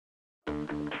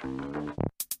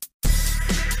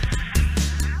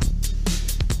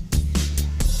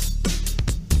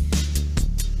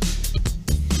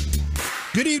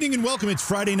Good evening and welcome. It's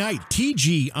Friday night.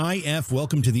 TGIF.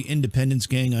 Welcome to the Independence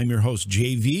Gang. I'm your host,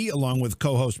 JV, along with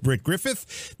co-host Britt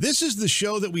Griffith. This is the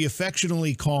show that we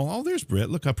affectionately call... Oh, there's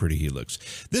Britt. Look how pretty he looks.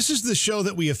 This is the show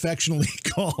that we affectionately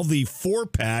call the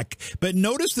 4-pack. But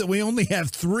notice that we only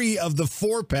have 3 of the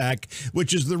 4-pack,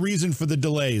 which is the reason for the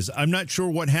delays. I'm not sure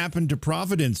what happened to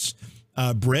Providence,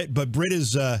 Britt, but Britt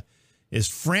is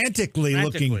frantically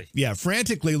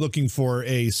looking for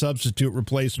a substitute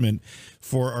replacement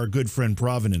for our good friend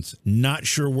Providence. Not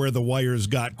sure where the wires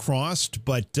got crossed,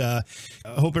 but I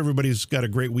hope everybody's got a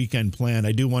great weekend planned.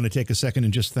 I do want to take a second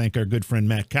and just thank our good friend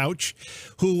Matt Couch,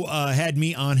 who had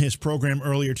me on his program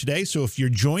earlier today. So if you're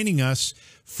joining us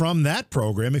from that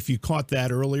program, if you caught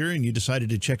that earlier and you decided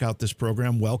to check out this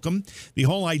program, welcome. The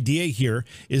whole idea here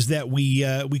is that we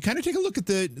kind of take a look at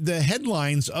the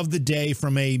headlines of the day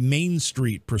from a Main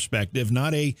Street perspective,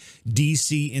 not a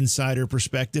DC insider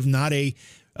perspective, not a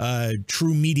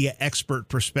true media expert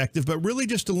perspective, but really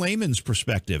just a layman's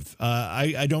perspective.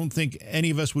 I don't think any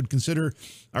of us would consider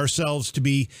ourselves to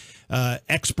be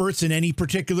experts in any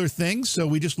particular thing, so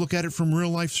we just look at it from real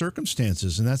life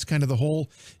circumstances, and that's kind of the whole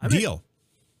deal.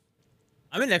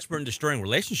 I'm an expert in destroying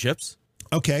relationships.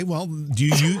 Okay, well, do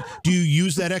you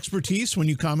use that expertise when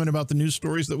you comment about the news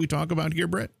stories that we talk about here,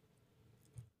 Brett?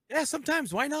 Yeah,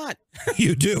 sometimes. Why not?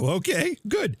 You do. Okay,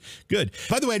 good.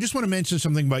 By the way, I just want to mention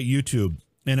something about YouTube.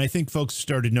 And I think folks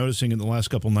started noticing in the last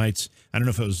couple nights. I don't know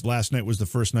if it was last night was the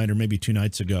first night or maybe 2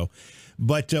 nights ago.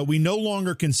 But we no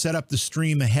longer can set up the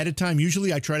stream ahead of time.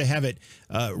 Usually I try to have it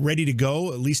ready to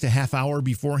go at least a half hour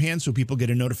beforehand so people get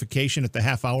a notification at the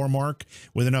half-hour mark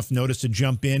with enough notice to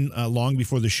jump in long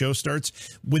before the show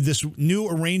starts. With this new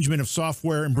arrangement of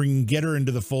software and bringing Getter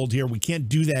into the fold here, we can't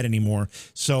do that anymore.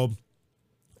 So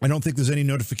I don't think there's any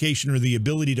notification or the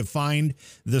ability to find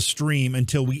the stream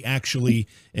until we actually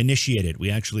initiate it. We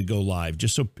actually go live,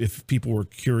 just so if people were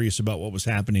curious about what was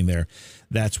happening there,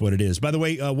 that's what it is. By the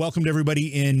way, welcome to everybody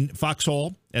in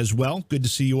Foxhole as well. Good to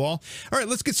see you all. All right,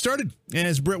 let's get started.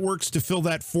 As Britt works to fill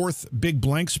that 4th big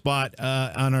blank spot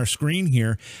on our screen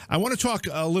here, I want to talk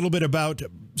a little bit about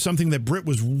something that Britt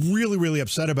was really, really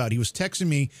upset about. He was texting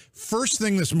me first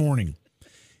thing this morning.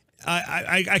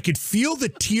 I could feel the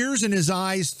tears in his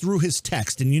eyes through his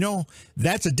text. And, you know,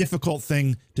 that's a difficult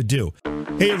thing to do.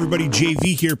 Hey, everybody,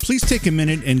 JV here. Please take a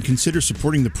minute and consider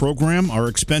supporting the program. Our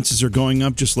expenses are going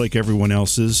up just like everyone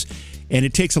else's. And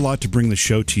it takes a lot to bring the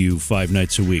show to you 5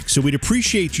 nights a week. So we'd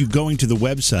appreciate you going to the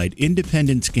website,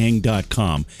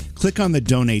 independencegang.com. Click on the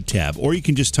donate tab, or you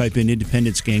can just type in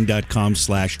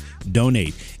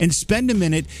independencegang.com/donate and spend a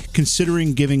minute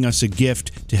considering giving us a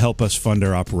gift to help us fund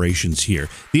our operations here.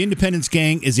 The Independence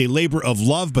Gang is a labor of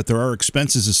love, but there are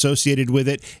expenses associated with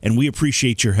it, and we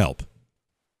appreciate your help.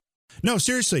 No,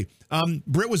 seriously.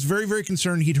 Britt was very, very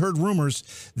concerned. He'd heard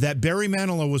rumors that Barry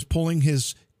Manilow was pulling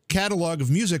his catalog of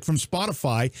music from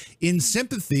Spotify in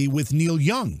sympathy with Neil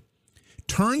Young.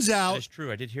 Turns out that's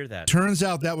true. I did hear that. Turns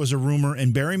out that was a rumor,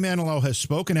 and Barry Manilow has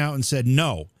spoken out and said,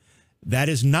 no, that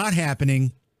is not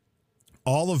happening.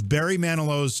 All of Barry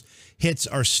Manilow's hits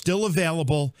are still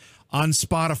available on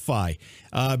Spotify.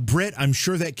 Britt, I'm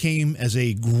sure that came as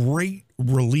a great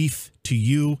relief to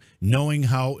you, knowing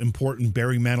how important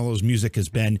Barry Manilow's music has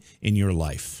been in your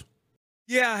life.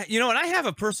 Yeah, you know, and I have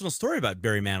a personal story about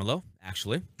Barry Manilow,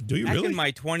 actually. Do you really? Back in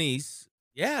my 20s.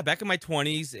 Yeah, back in my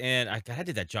 20s, and I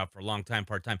did that job for a long time,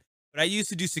 part-time. But I used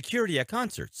to do security at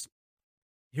concerts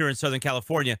here in Southern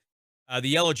California, the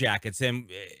Yellow Jackets, and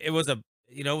it was a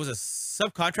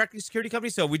subcontracting security company,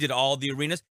 so we did all the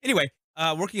arenas. Anyway,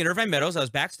 working at Irvine Meadows, I was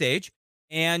backstage,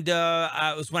 and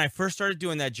it was when I first started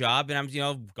doing that job, and I'm,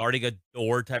 guarding a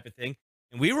door type of thing.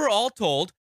 And we were all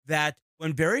told that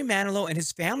when Barry Manilow and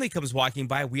his family comes walking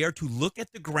by, we are to look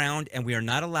at the ground and we are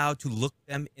not allowed to look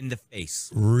them in the face.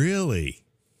 Really?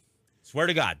 Swear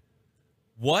to God.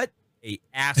 What a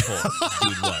asshole this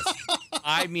dude was.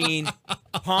 I mean,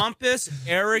 pompous,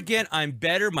 arrogant, I'm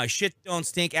better, my shit don't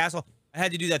stink, asshole. I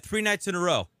had to do that 3 nights in a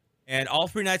row. And all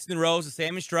 3 nights in a row, the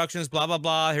same instructions, blah, blah,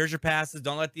 blah. Here's your passes.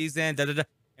 Don't let these in, da-da-da.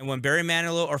 And when Barry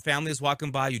Manilow or family is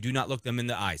walking by, you do not look them in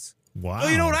the eyes. Wow. So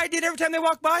you know what I did every time they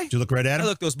walked by? Did you look right at them? I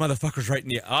looked those motherfuckers right in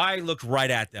the eye. I looked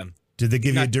right at them. Did they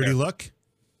give you a dirty look?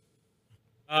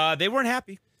 They weren't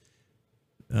happy.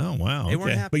 Oh, wow. They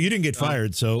weren't happy. But you didn't get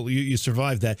fired, so you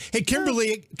survived that. Hey,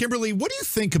 Kimberly, what do you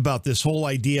think about this whole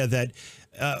idea that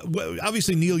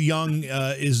obviously Neil Young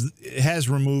has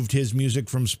removed his music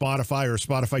from Spotify, or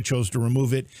Spotify chose to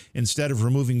remove it instead of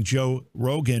removing Joe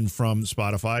Rogan from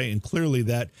Spotify. And clearly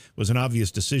that was an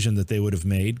obvious decision that they would have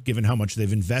made, given how much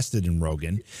they've invested in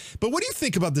Rogan. But what do you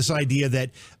think about this idea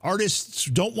that artists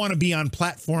don't want to be on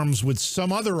platforms with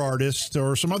some other artist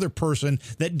or some other person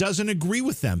that doesn't agree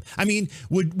with them? I mean,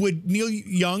 would Neil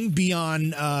Young be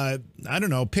on, I don't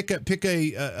know, pick a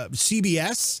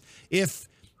CBS if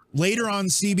later on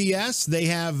CBS they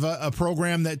have a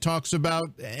program that talks about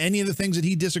any of the things that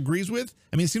he disagrees with?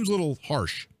 I mean, it seems a little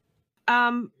harsh.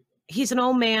 He's an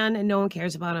old man and no one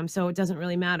cares about him, so it doesn't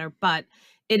really matter. But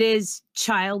it is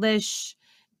childish,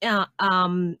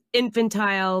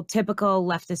 infantile, typical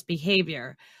leftist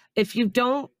behavior. If you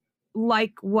don't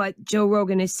like what Joe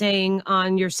Rogan is saying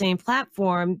on your same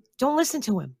platform, don't listen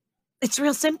to him. It's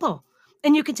real simple.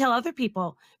 And you can tell other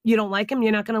people you don't like him,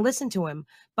 you're not going to listen to him.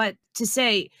 But to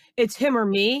say it's him or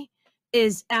me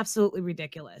is absolutely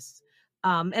ridiculous.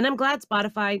 And I'm glad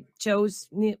Spotify chose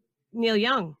Neil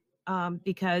Young,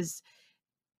 because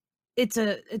it's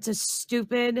a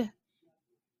stupid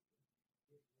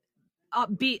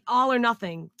be all or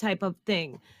nothing type of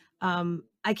thing.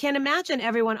 I can't imagine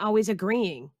everyone always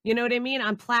agreeing. You know what I mean?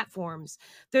 On platforms,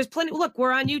 there's plenty. Look,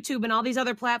 we're on YouTube and all these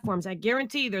other platforms. I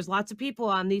guarantee there's lots of people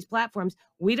on these platforms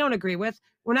we don't agree with.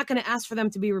 We're not going to ask for them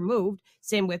to be removed.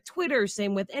 Same with Twitter,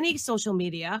 same with any social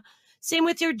media, same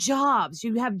with your jobs.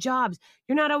 You have jobs.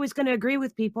 You're not always going to agree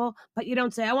with people, but you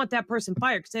don't say, I want that person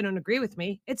fired because they don't agree with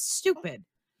me. It's stupid.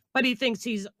 But he thinks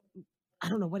I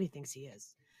don't know what he thinks he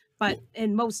is. But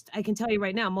in most, I can tell you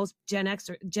right now, most Gen X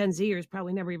or Gen Zers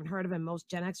probably never even heard of him. Most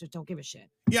Gen Xers don't give a shit.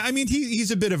 Yeah, I mean, he's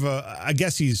a bit of I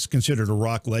guess he's considered a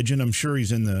rock legend. I'm sure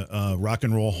he's in the Rock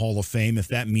and Roll Hall of Fame, if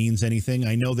that means anything.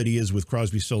 I know that he is with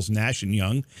Crosby, Stills, Nash and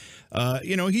Young.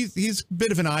 He's a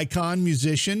bit of an icon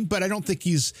musician, but I don't think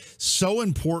he's so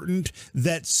important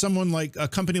that someone like a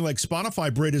company like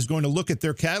Spotify, Brit, is going to look at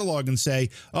their catalog and say,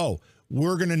 oh,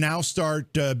 we're going to now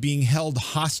start being held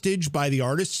hostage by the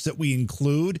artists that we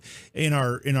include in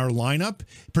our lineup,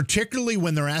 particularly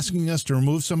when they're asking us to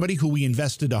remove somebody who we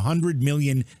invested $100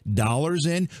 million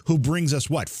in, who brings us,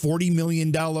 what, $40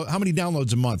 million? How many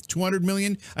downloads a month? 200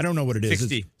 million? I don't know what it is.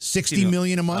 60. 60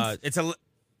 million a month?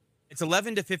 It's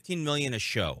 11 to 15 million a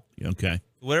show. Okay.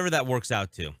 Whatever that works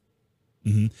out to.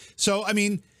 Mm-hmm. So, I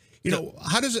mean,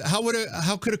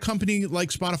 how could a company like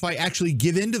Spotify actually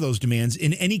give in to those demands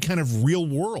in any kind of real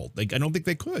world? Like, I don't think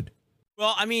they could.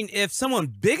 Well, I mean, if someone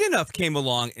big enough came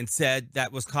along and said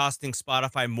that was costing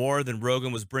Spotify more than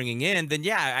Rogan was bringing in, then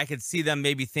yeah, I could see them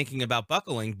maybe thinking about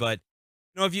buckling. But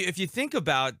if you think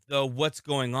about though what's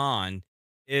going on,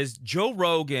 is Joe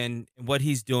Rogan, what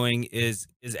he's doing is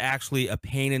actually a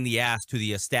pain in the ass to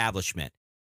the establishment.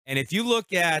 And if you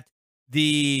look at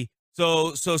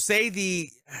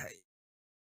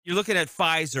you're looking at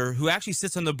Pfizer, who actually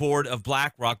sits on the board of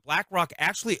BlackRock. BlackRock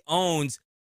actually owns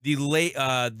the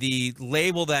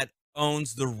label that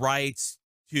owns the rights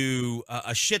to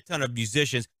a shit ton of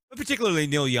musicians, but particularly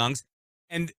Neil Young's.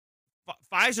 And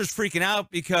Pfizer's freaking out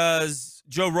because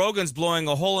Joe Rogan's blowing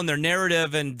a hole in their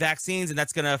narrative and vaccines, and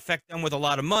that's going to affect them with a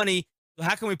lot of money. So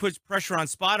how can we put pressure on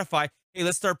Spotify? Hey,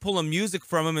 let's start pulling music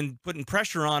from them and putting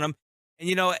pressure on them. And,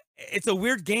 it's a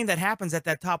weird game that happens at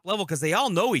that top level because they all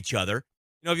know each other.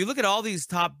 If you look at all these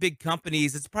top big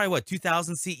companies, it's probably,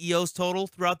 2,000 CEOs total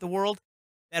throughout the world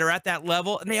that are at that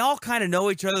level. And they all kind of know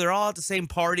each other. They're all at the same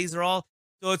parties. So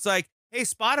it's like, hey,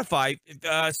 Spotify,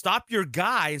 stop your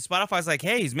guy. And Spotify's like,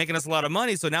 hey, he's making us a lot of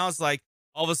money. So now it's like,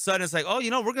 all of a sudden it's like, oh,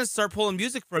 we're going to start pulling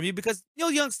music from you because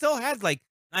Neil Young still had like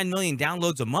 9 million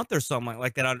downloads a month or something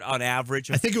like that on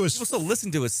average. I think it was. People still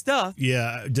listen to his stuff.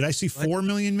 Yeah. Did I see 4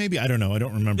 million? Maybe I don't know. I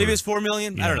don't remember. Maybe it's 4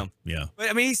 million. Yeah. I don't know. Yeah. But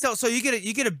I mean, he's still. So you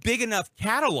get a big enough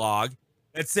catalog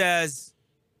that says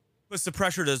puts the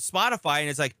pressure to Spotify, and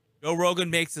it's like Joe Rogan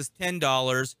makes us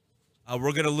 $10.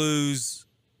 We're gonna lose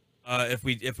if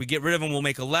we get rid of him. We'll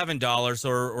make $11,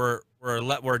 or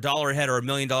we're a dollar ahead, or $1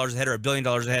 million ahead, or $1 billion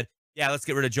ahead. Yeah, let's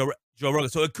get rid of Joe Rogan.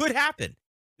 So it could happen.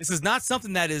 This is not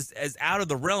something that is as out of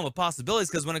the realm of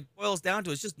possibilities, because when it boils down to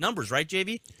it, it's just numbers, right,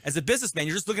 JV? As a businessman,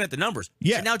 you're just looking at the numbers.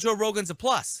 Yeah. And now Joe Rogan's a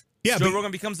plus. Yeah. Joe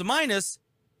Rogan becomes a minus.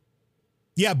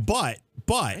 Yeah, but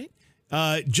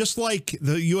just like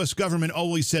the U.S. government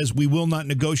always says, we will not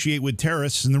negotiate with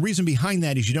terrorists, and the reason behind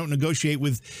that is you don't negotiate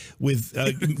with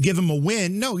give them a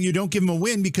win. No, you don't give them a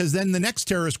win, because then the next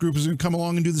terrorist group is going to come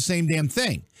along and do the same damn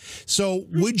thing. So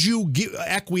would you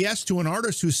acquiesce to an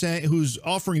artist who's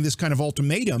offering this kind of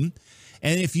ultimatum?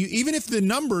 And even if the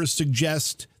numbers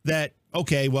suggest that,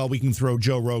 okay, well, we can throw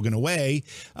Joe Rogan away,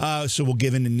 so we'll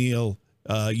give in to Neil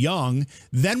young.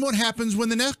 Then what happens when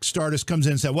the next artist comes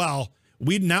in and says, well,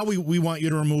 we want you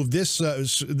to remove this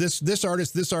this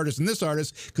artist, and this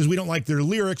artist because we don't like their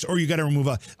lyrics, or you got to remove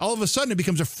all of a sudden it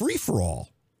becomes a free-for-all.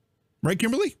 Right,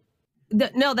 Kimberly?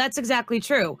 No, that's exactly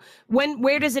true.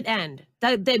 Where does it end?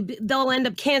 They'll end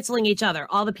up canceling each other.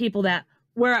 All the people that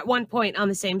were at one point on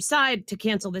the same side to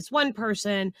cancel this one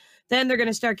person, then they're going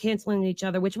to start canceling each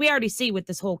other, which we already see with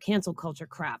this whole cancel culture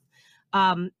crap.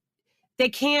 They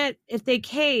can't, if they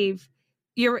cave,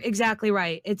 you're exactly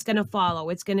right. It's going to follow.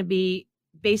 It's going to be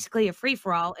basically a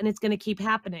free-for-all, and it's going to keep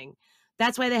happening.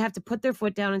 That's why they have to put their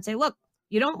foot down and say, look,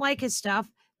 you don't like his stuff.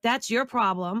 That's your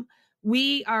problem.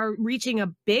 We are reaching a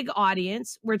big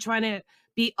audience. We're trying to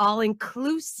be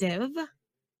all-inclusive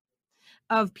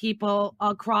of people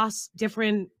across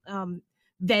different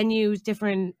venues,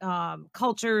 different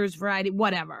cultures, variety,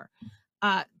 whatever.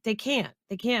 They can't.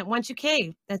 Once you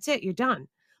cave, that's it. You're done.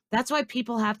 That's why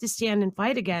people have to stand and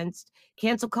fight against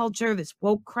cancel culture, this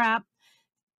woke crap.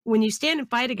 When you stand and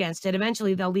fight against it,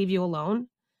 eventually they'll leave you alone.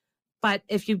 But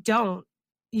if you don't,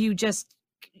 you just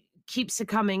keep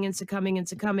succumbing,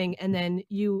 and then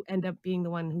you end up being the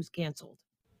one who's canceled.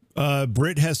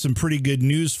 Britt has some pretty good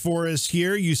news for us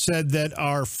here. You said that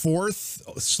our fourth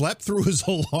slept through his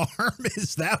alarm.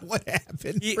 Is that what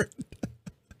happened?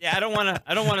 Yeah, I don't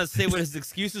want to say what his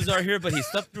excuses are here, but he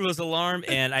slept through his alarm,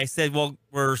 and I said, "Well,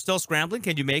 we're still scrambling.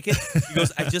 Can you make it?" He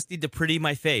goes, "I just need to pretty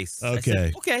my face." Okay. I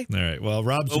said, okay. All right. Well,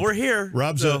 we're here.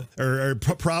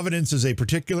 Providence is a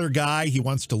particular guy. He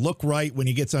wants to look right when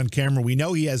he gets on camera. We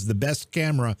know he has the best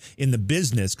camera in the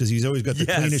business because he's always got the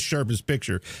cleanest, sharpest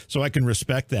picture. So I can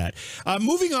respect that.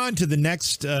 Moving on to the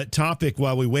next topic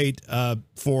while we wait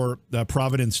for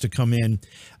Providence to come in.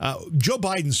 Joe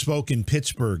Biden spoke in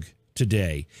Pittsburgh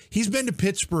today. He's been to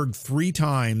Pittsburgh 3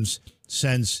 times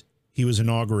since he was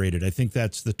inaugurated. I think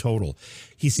that's the total.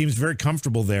 He seems very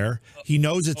comfortable there. He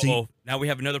knows it's now we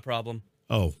have another problem.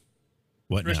 Oh,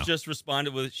 what Trish now? just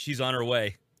responded with, she's on her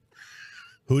way.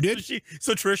 Who did?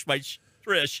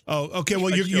 Trish. Oh, okay.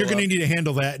 Well, you're going to need to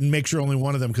handle that and make sure only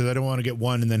one of them, because I don't want to get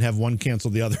one and then have one cancel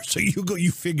the other. So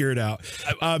you figure it out.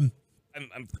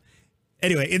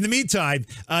 Anyway, in the meantime,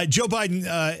 Joe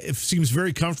Biden seems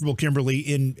very comfortable, Kimberly,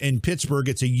 in Pittsburgh.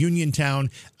 It's a union town.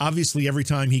 Obviously, every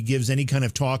time he gives any kind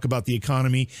of talk about the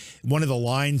economy, one of the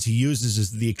lines he uses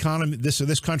is the economy.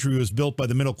 This country was built by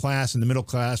the middle class, and the middle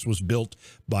class was built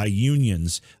by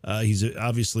unions. He's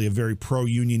obviously a very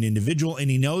pro-union individual,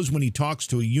 and he knows when he talks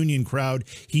to a union crowd,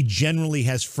 he generally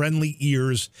has friendly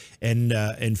ears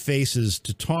and faces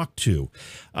to talk to.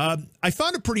 I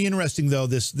found it pretty interesting, though,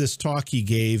 this talk he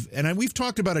gave, and we've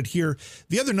talked about it here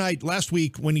the other night, last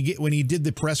week, when he did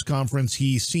the press conference.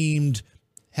 He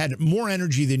had more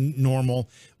energy than normal.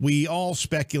 We all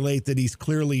speculate that he's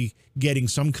clearly getting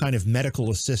some kind of medical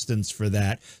assistance for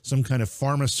that, some kind of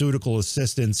pharmaceutical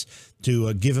assistance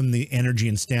to give him the energy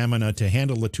and stamina to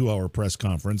handle the 2-hour press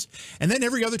conference. And then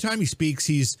every other time he speaks,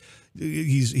 he's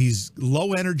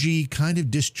low energy, kind of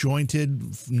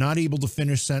disjointed, not able to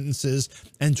finish sentences,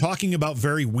 and talking about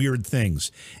very weird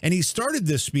things. And he started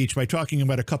this speech by talking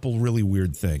about a couple really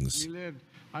weird things.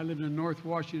 I lived in North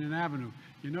Washington Avenue.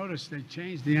 You notice they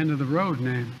changed the end of the road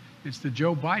name. It's the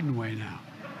Joe Biden way now.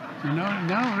 You know?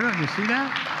 No, really, you see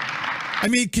that? I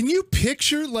mean, can you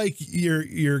picture like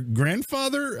your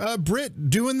grandfather, Britt,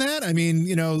 doing that? I mean,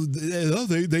 you know,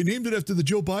 they named it after the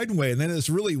Joe Biden way, and then this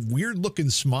really weird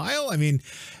looking smile. I mean,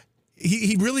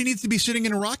 he really needs to be sitting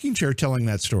in a rocking chair telling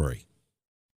that story.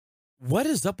 What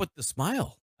is up with the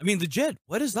smile? I mean, legit,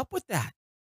 what is up with that?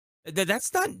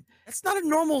 That's not a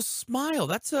normal smile.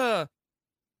 That's a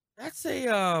I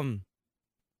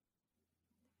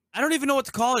don't even know what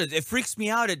to call it. It freaks me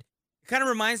out. It kind of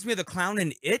reminds me of the clown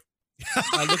in It,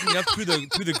 looking up through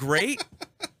the grate.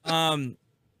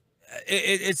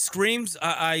 It screams.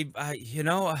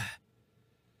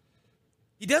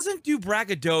 He doesn't do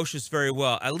braggadocious very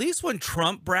well. At least when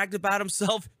Trump bragged about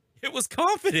himself, it was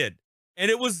confident,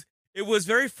 and it was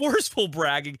very forceful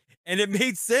bragging, and it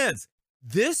made sense.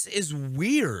 This is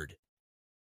weird.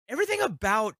 Everything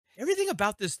about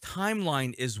this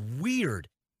timeline is weird.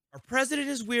 Our president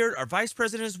is weird. Our vice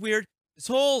president is weird. This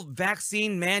whole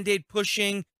vaccine mandate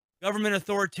pushing government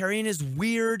authoritarian is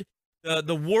weird.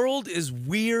 The world is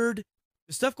weird.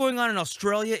 The stuff going on in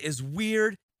Australia is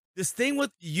weird. This thing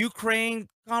with the Ukraine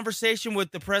conversation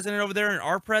with the president over there and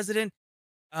our president,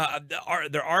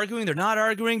 they're arguing. They're not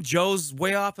arguing. Joe's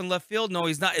way off in left field. No,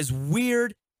 he's not. Is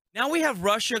weird. Now we have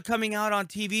Russia coming out on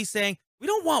TV saying, we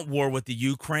don't want war with the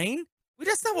Ukraine.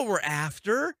 That's not what we're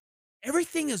after.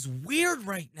 Everything is weird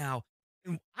right now.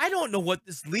 And I don't know what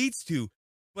this leads to,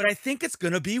 but I think it's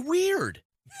going to be weird.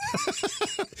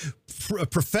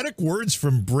 prophetic words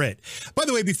from Britt. By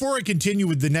the way, before I continue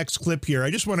with the next clip here,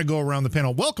 I just want to go around the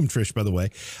panel. Welcome, Trish, by the way.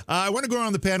 I want to go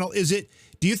around the panel.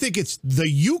 Do you think it's the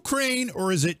Ukraine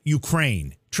or is it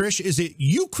Ukraine? Trish, is it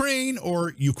Ukraine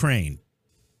or Ukraine?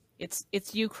 It's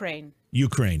Ukraine.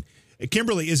 Ukraine.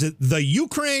 Kimberly, is it the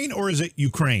Ukraine or is it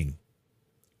Ukraine?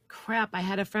 Crap, I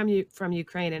had it from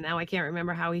Ukraine, and now I can't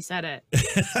remember how he said it.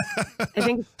 I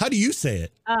think. How do you say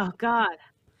it? Oh God,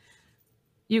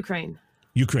 Ukraine.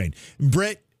 Ukraine.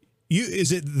 Brett,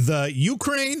 is it the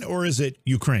Ukraine or is it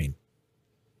Ukraine?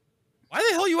 Why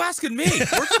the hell are you asking me?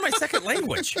 Words are my second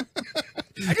language.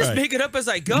 I just make it up as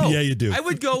I go. Yeah, you do. I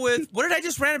would go with, what did I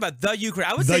just rant about? The Ukraine.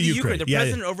 I would say the Ukraine. The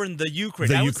president over in the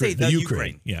Ukraine. I would say the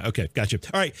Ukraine. Yeah, okay, gotcha.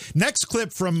 All right, next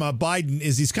clip from Biden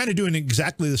is he's kind of doing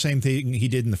exactly the same thing he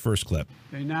did in the first clip.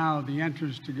 The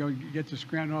entrance to go get to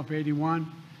Scranton off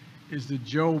 81 is the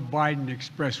Joe Biden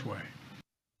Expressway.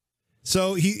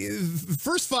 So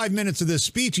first 5 minutes of this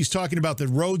speech, he's talking about the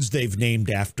roads they've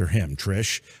named after him,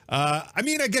 Trish. I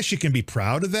mean, I guess you can be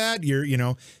proud of that.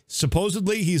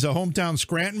 Supposedly he's a hometown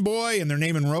Scranton boy and they're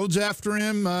naming roads after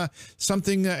him.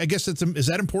 Something, I guess is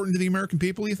that important to the American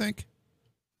people, you think?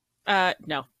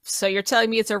 No. So you're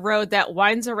telling me it's a road that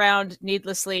winds around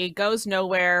needlessly, goes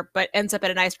nowhere, but ends up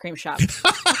at an ice cream shop.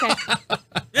 Okay.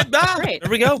 Great. There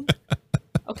we go.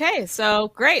 Okay, so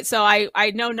great. So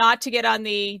I know not to get on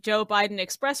the Joe Biden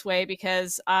Expressway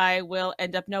because I will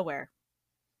end up nowhere.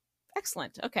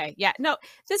 Excellent. Okay. Yeah. No,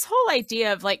 this whole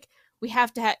idea of like, we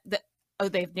have to have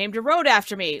they've named a road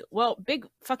after me. Well, big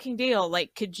fucking deal.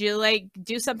 Like, could you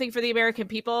do something for the American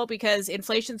people? Because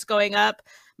inflation's going up.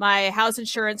 My house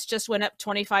insurance just went up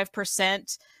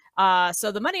 25%.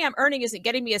 So the money I'm earning isn't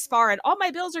getting me as far, and all my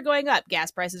bills are going up.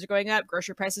 Gas prices are going up.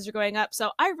 Grocery prices are going up.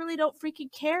 So I really don't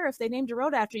freaking care if they named a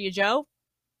road after you, Joe.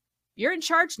 You're in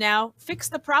charge now. Fix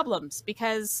the problems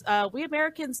because we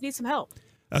Americans need some help.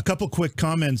 A couple quick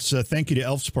comments. Thank you to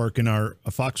Elfspark in our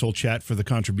Foxhole chat for the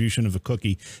contribution of a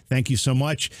cookie. Thank you so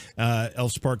much.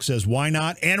 Elfspark says, why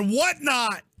not? And what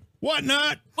not? What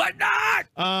not? What not?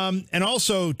 And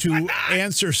also to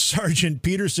answer Sergeant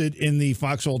Peterson in the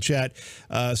Foxhole chat,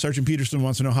 Sergeant Peterson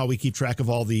wants to know how we keep track of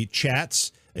all the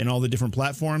chats and all the different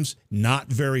platforms. Not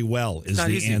very well is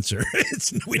the answer.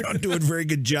 We don't do a very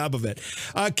good job of it.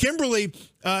 Kimberly,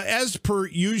 as per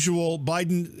usual,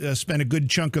 Biden spent a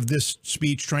good chunk of this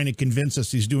speech trying to convince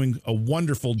us he's doing a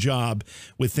wonderful job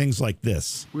with things like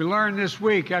this. We learned this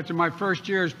week, after my first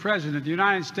year as president, the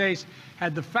United States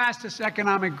had the fastest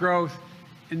economic growth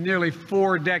in nearly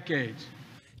 4 decades.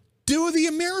 Do the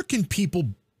American people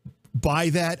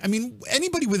buy that? I mean,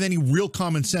 anybody with any real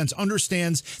common sense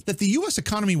understands that the U.S.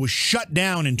 economy was shut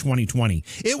down in 2020.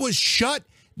 It was shut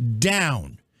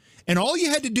down. And all you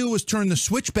had to do was turn the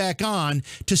switch back on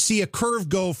to see a curve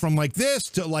go from like this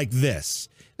to like this.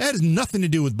 That has nothing to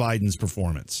do with Biden's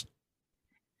performance.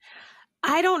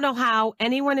 I don't know how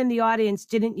anyone in the audience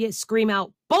didn't yet scream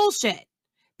out bullshit,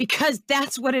 because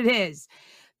that's what it is.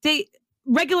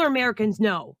 Regular Americans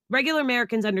know. Regular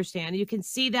Americans understand. You can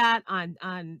see that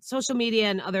on social media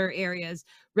and other areas.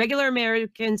 Regular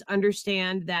Americans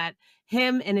understand that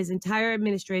him and his entire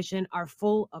administration are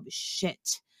full of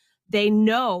shit. They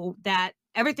know that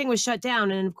everything was shut down.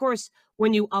 And of course,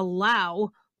 when you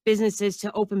allow businesses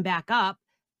to open back up,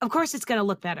 of course it's going to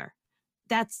look better.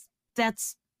 That's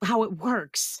how it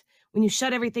works. When you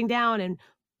shut everything down and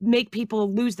make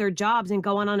people lose their jobs and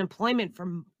go on unemployment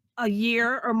for a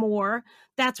year or more,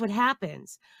 that's what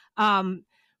happens.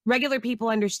 Regular people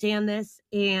understand this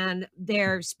and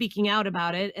they're speaking out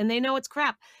about it and they know it's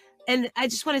crap. And I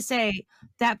just want to say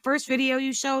that first video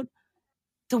you showed,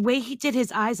 the way he did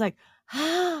his eyes, like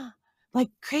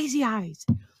crazy eyes.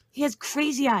 He has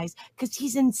crazy eyes because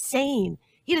he's insane.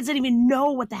 He doesn't even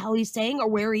know what the hell he's saying or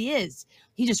where he is.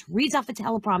 He just reads off a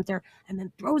teleprompter and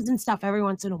then throws in stuff every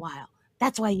once in a while.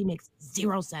 That's why he makes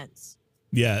 0 sense.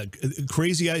 Yeah,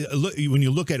 crazy eyes. When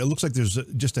you look at it, it looks like there's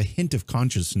just a hint of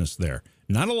consciousness there.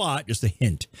 Not a lot, just a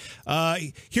hint.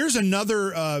 Here's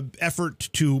another effort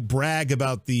to brag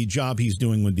about the job he's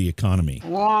doing with the economy.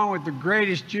 Along with the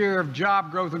greatest year of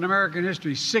job growth in American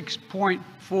history,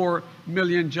 6.4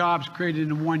 million jobs created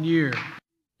in 1 year.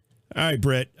 All right,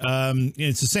 Britt,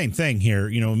 it's the same thing here.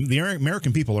 You know, the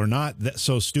American people are not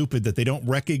so stupid that they don't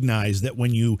recognize that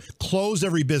when you close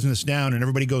every business down and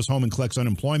everybody goes home and collects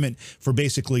unemployment for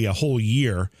basically a whole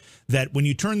year, that when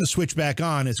you turn the switch back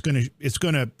on, it's going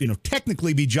to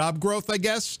technically be job growth, I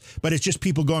guess, but it's just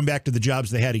people going back to the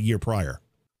jobs they had a year prior.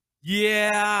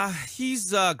 Yeah,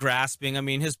 he's grasping. I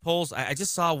mean, his polls, I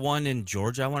just saw one in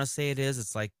Georgia, I want to say it is.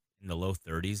 It's like in the low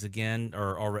 30s again,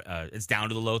 or it's down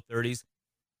to the low 30s.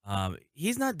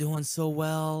 He's not doing so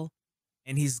well.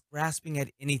 and he's grasping at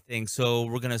anything. So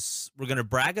we're gonna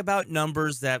brag about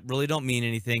numbers that really don't mean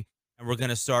anything, and we're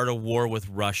gonna start a war with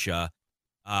Russia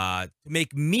to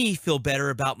make me feel better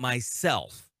about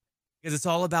myself, because it's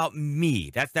all about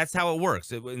me. That's how it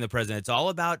works in the president. It's all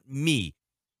about me,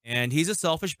 and he's a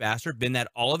selfish bastard. Been that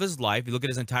all of his life. You look at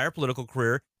his entire political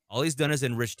career. All he's done is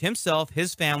enriched himself,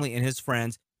 his family, and his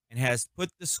friends, and has put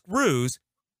the screws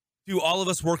to all of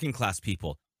us working class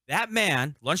people. That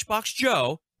man, Lunchbox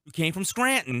Joe, who came from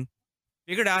Scranton,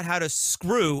 figured out how to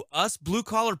screw us blue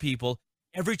collar people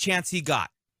every chance he got.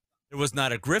 There was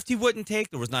not a grift he wouldn't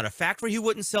take. There was not a factory he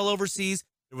wouldn't sell overseas.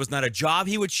 There was not a job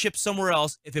he would ship somewhere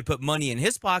else if it put money in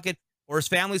his pocket or his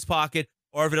family's pocket,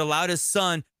 or if it allowed his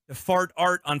son to fart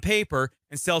art on paper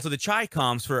and sell to the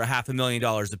Chi-Coms for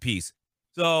 $500,000 a piece.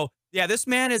 So, yeah, this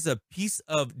man is a piece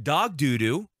of dog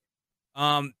doo-doo.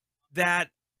 That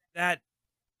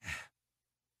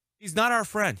he's not our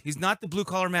friend. He's not the blue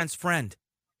collar man's friend.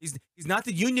 He's not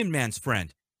the union man's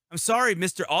friend. I'm sorry,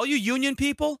 Mr. All you union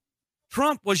people,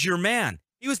 Trump was your man.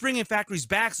 He was bringing factories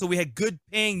back so we had good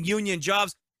paying union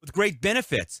jobs with great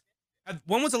benefits.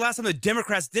 When was the last time the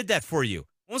Democrats did that for you?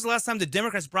 When was the last time the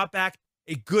Democrats brought back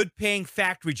a good paying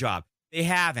factory job? They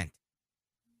haven't.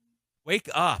 Wake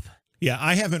up. Yeah,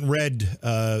 I haven't read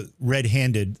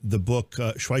Red-Handed, the book,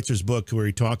 Schweitzer's book, where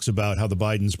he talks about how the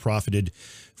Bidens profited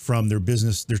from their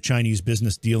Chinese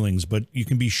business dealings. But you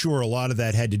can be sure a lot of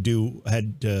that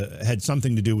had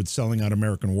something to do with selling out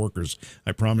American workers.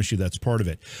 I promise you that's part of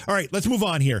it. All right, let's move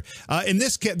on here. In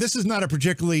this is not a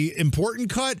particularly important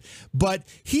cut, but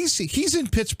he's in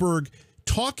Pittsburgh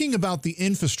talking about the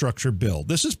infrastructure bill.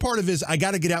 This is part of his I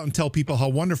got to get out and tell people how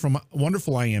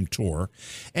wonderful I am tour.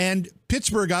 And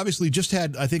Pittsburgh obviously just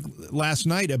had, I think last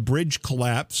night, a bridge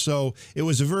collapse. So it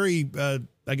was a very,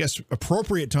 I guess,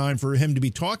 appropriate time for him to be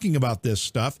talking about this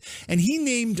stuff. And he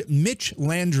named Mitch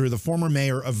Landrieu, the former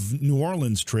mayor of New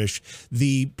Orleans, Trish,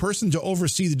 the person to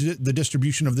oversee the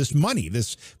distribution of this money,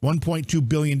 this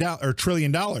 $1.2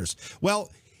 trillion.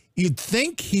 Well, you'd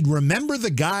think he'd remember the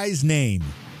guy's name.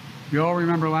 You all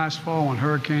remember last fall when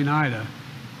Hurricane Ida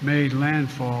made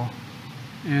landfall,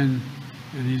 and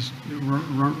he's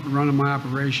running my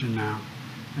operation now.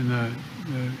 And the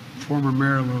former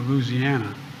mayor of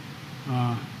Louisiana,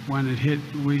 when it hit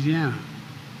Louisiana.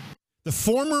 The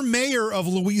former mayor of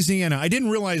Louisiana. I didn't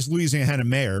realize Louisiana had a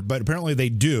mayor, but apparently they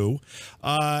do.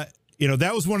 That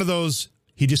was one of those,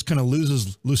 he just kind of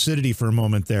loses lucidity for a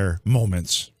moment there.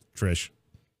 Moments, Trish.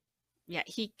 Yeah,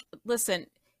 he doesn't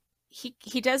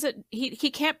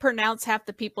he can't pronounce half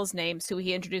the people's names who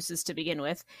he introduces to begin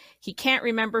with. He can't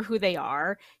remember who they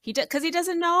are. Because he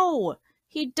doesn't know.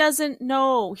 He doesn't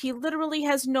know. He literally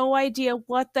has no idea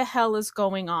what the hell is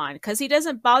going on, because he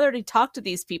doesn't bother to talk to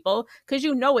these people, because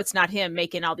it's not him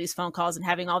making all these phone calls and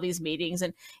having all these meetings,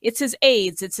 and it's his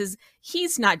aides.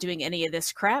 He's not doing any of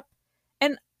this crap.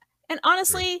 And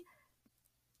honestly,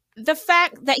 the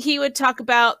fact that he would talk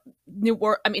about New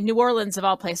Orleans of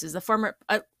all places, the former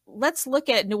let's look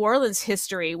at New Orleans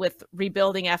history with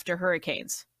rebuilding after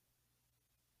hurricanes.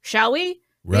 Shall we?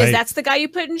 Right. Because that's the guy you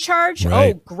put in charge.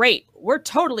 Right. Oh, great. We're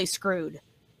totally screwed.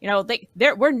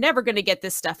 We're never going to get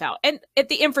this stuff out. And at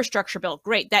the infrastructure bill,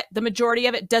 great. That the majority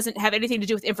of it doesn't have anything to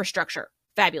do with infrastructure.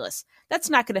 Fabulous. That's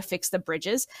not going to fix the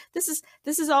bridges. This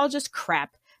is all just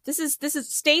crap. This is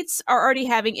states are already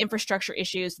having infrastructure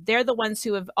issues. They're the ones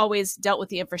who have always dealt with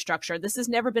the infrastructure. This has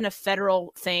never been a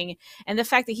federal thing. And the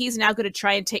fact that he's now going to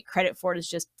try and take credit for it is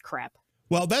just crap.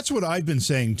 Well, that's what I've been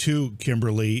saying too,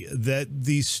 Kimberly, that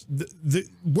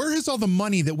where is all the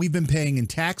money that we've been paying in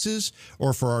taxes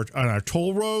or on our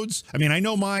toll roads? I mean, I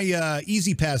know my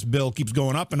Easy Pass bill keeps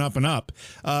going up and up and up.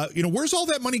 Where's all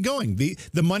that money going?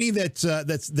 The money that's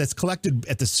collected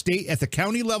at the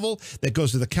county level that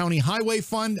goes to the county highway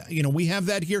fund. We have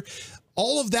that here.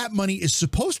 All of that money is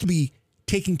supposed to be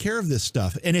taking care of this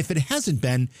stuff. And if it hasn't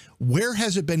been, where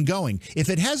has it been going? If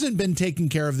it hasn't been taking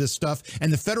care of this stuff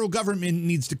and the federal government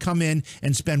needs to come in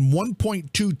and spend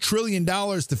 $1.2 trillion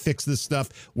to fix this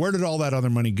stuff, where did all that other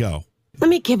money go? Let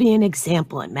me give you an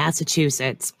example in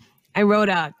Massachusetts. I wrote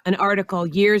an article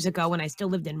years ago when I still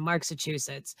lived in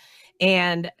Massachusetts,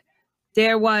 and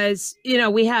there was,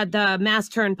 we had the Mass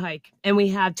Turnpike and we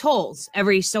had tolls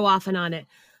every so often on it.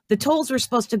 The tolls were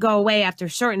supposed to go away after a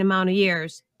certain amount of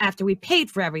years after we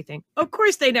paid for everything. Of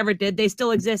course, they never did. They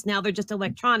still exist now. They're just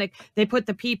electronic. They put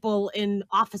the people in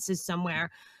offices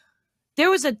somewhere. There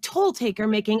was a toll taker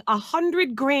making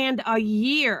 $100,000 a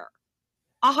year,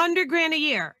 $100,000 a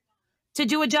year to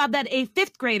do a job that a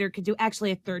fifth grader could do.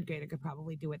 Actually, a third grader could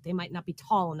probably do it. They might not be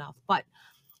tall enough, but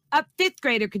a fifth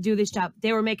grader could do this job.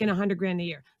 They were making $100,000 a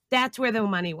year. That's where the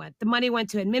money went. The money went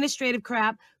to administrative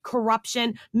crap,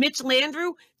 corruption. Mitch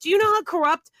Landrieu, do you know how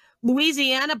corrupt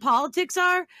Louisiana politics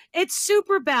are? It's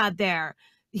super bad there.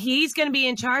 He's going to be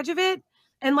in charge of it.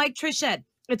 And like Trish said,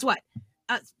 it's what?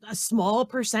 A small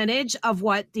percentage of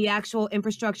what the actual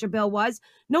infrastructure bill was.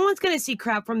 No one's going to see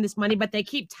crap from this money, but they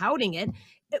keep touting it.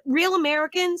 Real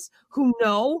Americans who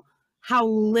know how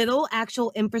little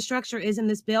actual infrastructure is in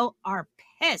this bill are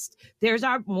pissed. There's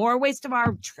our more waste of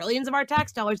our trillions of our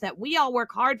tax dollars that we all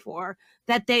work hard for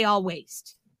that they all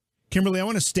waste. Kimberly, I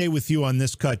want to stay with you on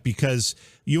this cut because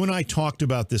you and I talked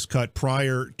about this cut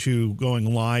prior to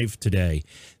going live today.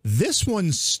 This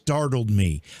one startled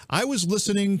me. I was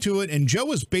listening to it, and Joe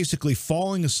was basically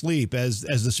falling asleep as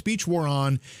the speech wore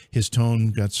on. His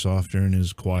tone got softer and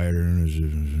is quieter,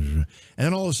 and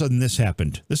then all of a sudden this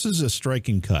happened. This is a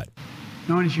striking cut.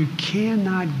 Notice you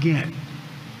cannot get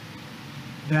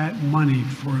that money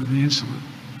for the insulin.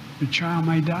 Your child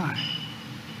may die.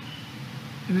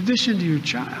 In addition to your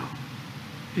child,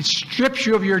 it strips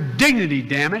you of your dignity,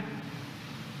 damn it.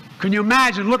 Can you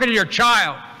imagine looking at your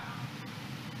child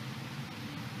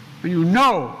and you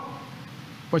know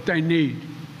what they need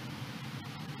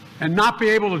and not be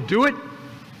able to do it?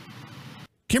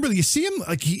 Kimberly, you see him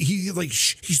like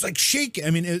he's like shaking.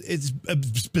 I mean, it's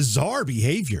bizarre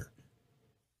behavior.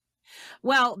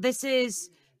 Well, this is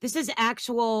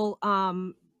actual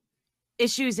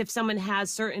issues if someone has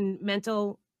certain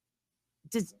mental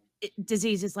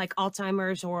diseases like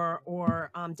Alzheimer's or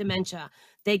dementia.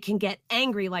 They can get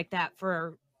angry like that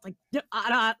for like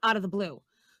out of the blue.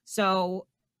 So,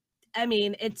 I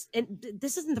mean,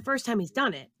 this isn't the first time he's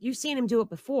done it. You've seen him do it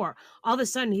before. All of a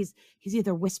sudden, he's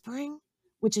either whispering,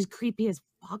 which is creepy as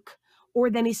fuck,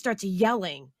 or then he starts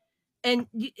yelling. And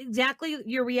exactly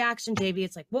your reaction, JV.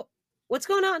 It's like, what's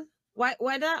going on? Why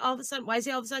not all of a sudden? Why is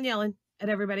he all of a sudden yelling at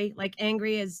everybody? Like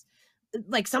angry as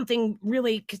like something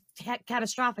really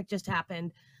catastrophic just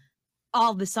happened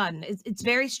all of a sudden. It's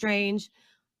very strange.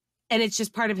 And it's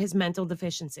just part of his mental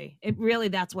deficiency. It really,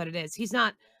 that's what it is. He's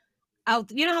not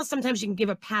out. You know how sometimes you can give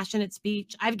a passionate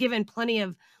speech? I've given plenty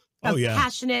of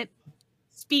passionate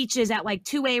speeches at like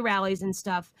 2A rallies and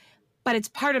stuff, but it's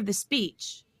part of the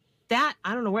speech. That,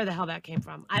 I don't know where the hell that came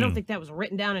from. I don't think that was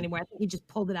written down anywhere. I think he just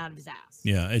pulled it out of his ass.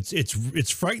 Yeah,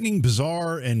 it's frightening,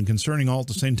 bizarre, and concerning all at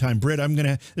the same time. Britt,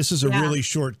 this is a really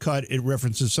short cut. It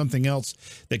references something else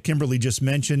that Kimberly just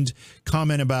mentioned.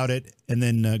 Comment about it, and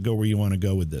then go where you want to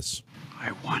go with this.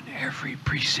 I want every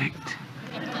precinct.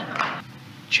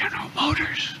 General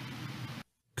Motors.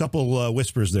 Couple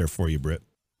whispers there for you, Britt.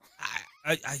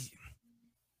 I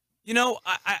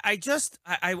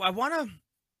want to.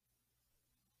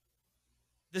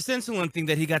 This insulin thing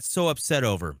that he got so upset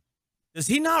over, does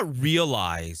he not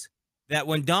realize that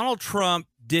when Donald Trump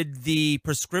did the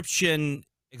prescription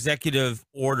executive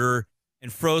order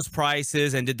and froze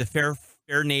prices and did the Fair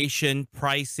Nation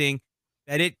pricing,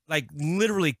 that it like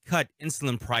literally cut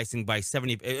insulin pricing by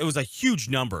 70? It was a huge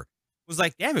number. It was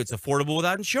like, damn, it's affordable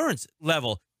without insurance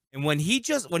level. And when he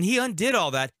undid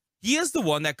all that, he is the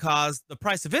one that caused the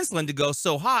price of insulin to go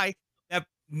so high that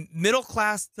middle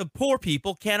class to poor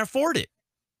people can't afford it.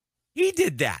 He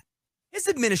did that. His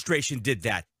administration did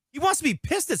that. He wants to be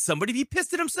pissed at somebody. Be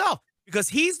pissed at himself because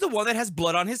he's the one that has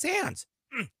blood on his hands.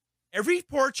 Every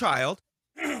poor child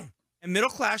and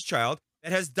middle-class child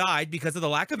that has died because of the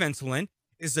lack of insulin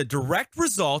is a direct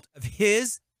result of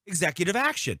his executive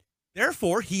action.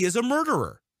 Therefore, he is a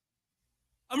murderer.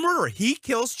 A murderer. He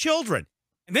kills children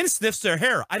and then sniffs their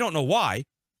hair. I don't know why,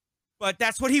 but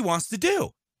that's what he wants to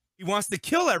do. He wants to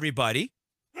kill everybody.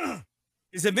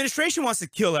 His administration wants to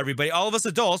kill everybody, all of us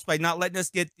adults, by not letting us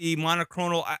get the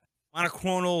monoclonal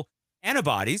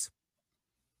antibodies.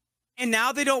 And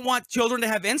now they don't want children to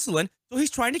have insulin, so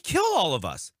he's trying to kill all of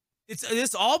us.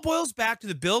 This all boils back to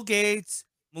the Bill and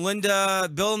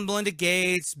Melinda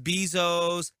Gates,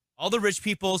 Bezos, all the rich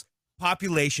people's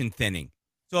population thinning.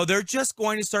 So they're just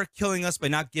going to start killing us by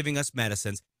not giving us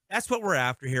medicines. That's what we're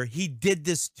after here. He did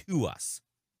this to us.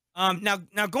 Now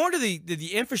going to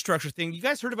the infrastructure thing, you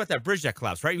guys heard about that bridge that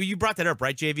collapsed, right? You brought that up,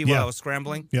 right, JV, while I was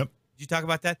scrambling? Yep. Did you talk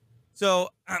about that? So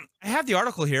I have the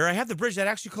article here. I have the bridge that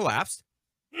actually collapsed.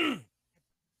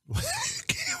 What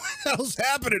the hell's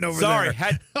happening over there?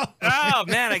 Sorry. Oh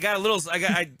man, I got a little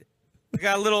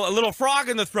frog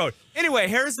in the throat. Anyway,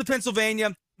 here's the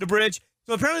Pennsylvania, the bridge.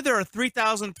 So apparently there are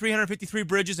 3,353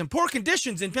 bridges in poor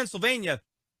conditions in Pennsylvania,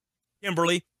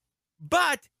 Kimberly.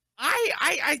 But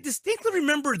I distinctly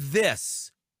remember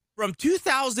this from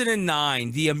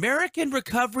 2009, the American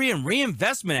Recovery and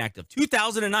Reinvestment Act of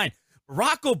 2009.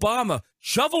 Barack Obama,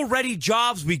 shovel-ready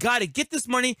jobs. We got to get this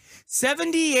money,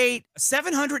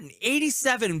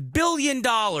 $787 billion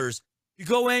to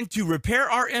go in to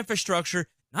repair our infrastructure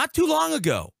not too long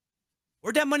ago.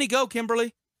 Where'd that money go,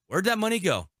 Kimberly? Where'd that money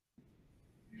go?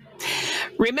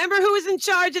 Remember who was in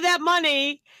charge of that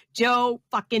money? Joe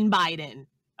fucking Biden.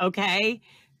 Okay?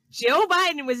 Joe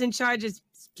Biden was in charge of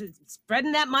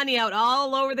spreading that money out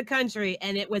all over the country,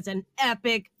 and it was an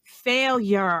epic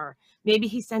failure. Maybe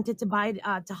he sent it to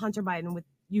Biden, to Hunter Biden with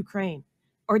Ukraine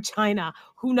or China.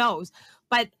 Who knows?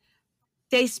 But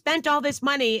they spent all this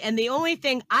money, and the only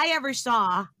thing I ever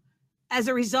saw as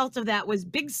a result of that was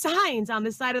big signs on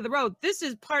the side of the road. This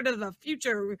is part of the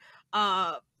future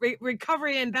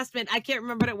recovery investment. I can't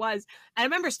remember what it was. I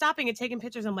remember stopping and taking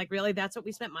pictures. I'm like, really? That's what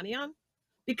we spent money on?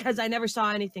 Because I never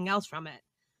saw anything else from it.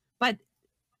 But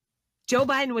Joe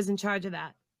Biden was in charge of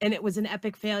that, and it was an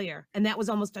epic failure. And that was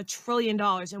almost $1 trillion.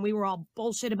 And we were all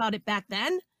bullshit about it back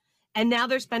then. And now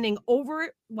they're spending over,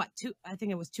 I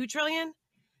think it was $2 trillion.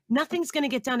 Nothing's going to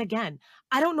get done again.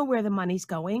 I don't know where the money's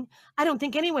going. I don't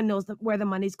think anyone knows where the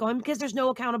money's going because there's no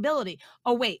accountability.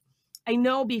 Oh, wait. I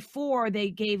know before they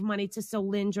gave money to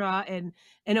Solyndra and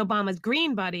Obama's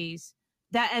Green Buddies,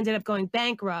 that ended up going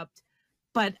bankrupt.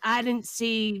 But I didn't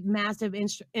see massive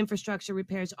infrastructure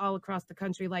repairs all across the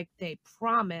country like they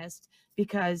promised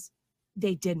because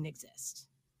they didn't exist.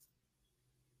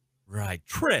 Right.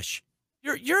 Trish,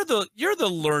 you're the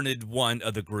learned one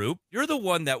of the group. You're the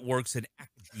one that works in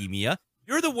academia.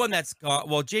 You're the one that's gone.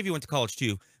 Well, JV went to college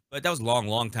too, but that was a long,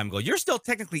 long time ago. You're still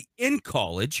technically in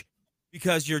college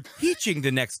because you're teaching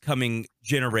the next coming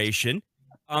generation.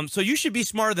 So you should be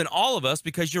smarter than all of us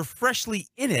because you're freshly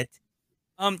in it.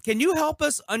 Can you help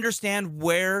us understand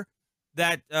where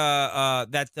that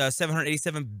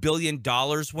 $787 billion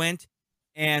went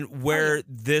and where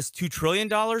this $2 trillion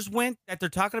went that they're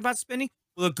talking about spending?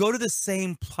 Will it go to the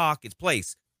same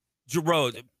place?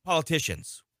 Road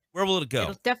politicians. Where will it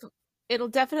go? It'll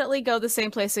definitely go the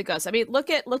same place it goes. I mean, look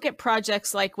at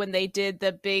projects like when they did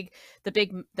the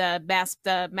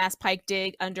Mass Pike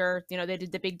dig under, they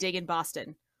did the big dig in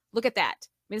Boston. Look at that. I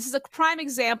mean, this is a prime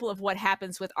example of what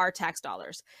happens with our tax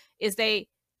dollars. Is they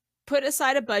put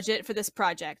aside a budget for this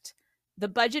project. The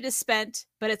budget is spent,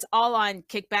 but it's all on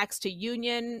kickbacks to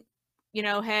union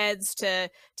heads, to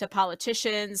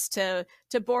politicians, to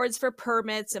boards for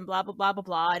permits and blah, blah, blah, blah,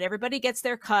 blah. And everybody gets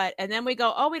their cut. And then we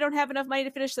go, oh, we don't have enough money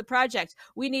to finish the project.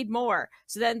 We need more.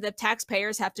 So then the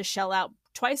taxpayers have to shell out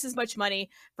twice as much money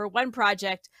for one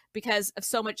project because of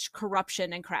so much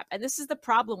corruption and crap. And this is the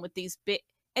problem with these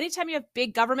anytime you have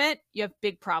big government, you have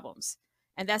big problems.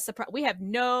 And that's we have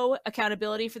no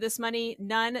accountability for this money.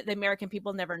 None. The American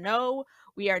people never know.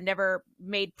 We are never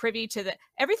made privy to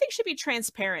everything should be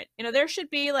transparent. There should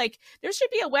be a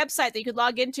website that you could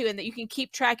log into and that you can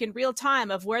keep track in real time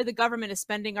of where the government is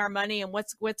spending our money and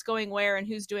what's going where and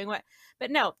who's doing what. But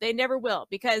no, they never will,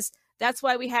 because that's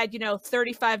why we had,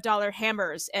 $35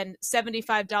 hammers and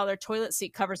 $75 toilet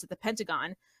seat covers at the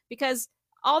Pentagon, because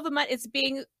all the money, it's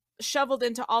being shoveled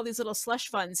into all these little slush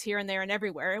funds here and there and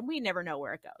everywhere, and we never know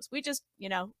where it goes. We just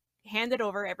hand it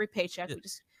over every paycheck. We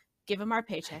just give them our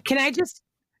paycheck. Can I just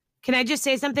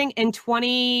say something? In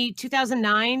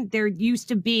 2009, there used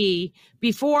to be,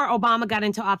 before Obama got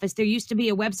into office, there used to be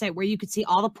a website where you could see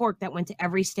all the pork that went to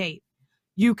every state.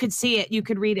 You could see it, you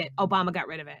could read it. Obama got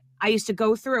rid of it. I used to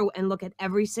go through and look at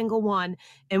every single one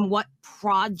and what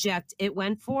project it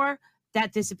went for.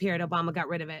 That disappeared. Obama got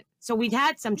rid of it. So we'd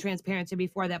had some transparency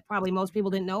before that probably most people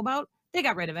didn't know about. They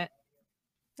got rid of it.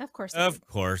 Of course they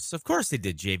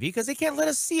did, JV, because they can't let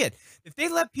us see it. If they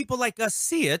let people like us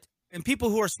see it, and people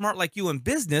who are smart like you in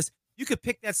business, you could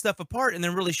pick that stuff apart and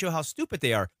then really show how stupid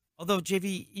they are. Although,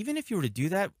 JV, even if you were to do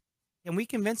that, can we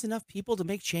convince enough people to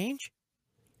make change?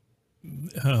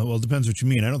 Well, it depends what you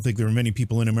mean. I don't think there are many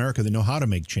people in America that know how to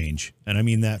make change. And I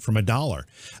mean that from a dollar.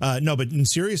 No, but in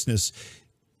seriousness,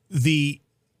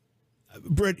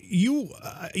 Britt, you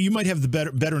might have the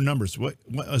better numbers. What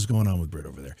is going on with Britt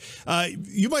over there?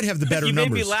 You might have the better numbers. You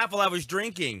made me laugh while I was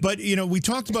drinking. But we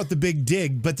talked about the big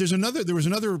dig, but there was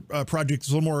another project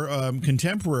that's a little more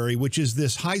contemporary, which is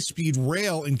this high-speed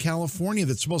rail in California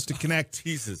that's supposed to connect.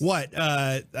 Jesus. What?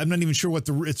 I'm not even sure what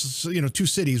it's two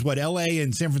cities. What? L.A.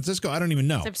 and San Francisco. I don't even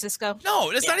know. San Francisco.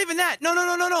 No, it's not even that.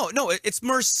 No. It's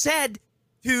Merced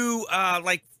to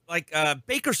like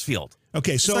Bakersfield.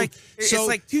 Okay, so it's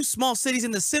like two small cities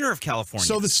in the center of California.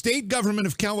 So the state government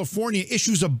of California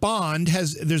issues a bond.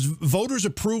 There's voters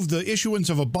approved the issuance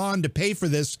of a bond to pay for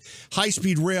this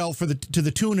high-speed rail to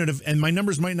the tune of, and my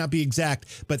numbers might not be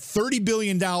exact, but $30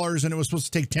 billion, and it was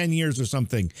supposed to take 10 years or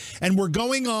something. And we're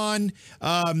going on,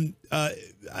 I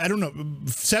don't know,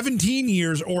 17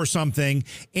 years or something,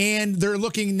 and they're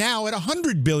looking now at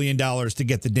 $100 billion to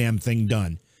get the damn thing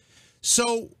done.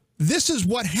 So this is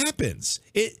what happens.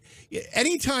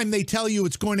 Anytime they tell you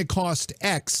it's going to cost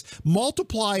X,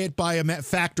 multiply it by a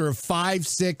factor of 5,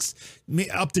 6,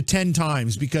 up to 10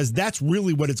 times, because that's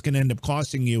really what it's going to end up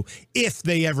costing you if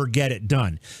they ever get it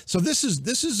done. So this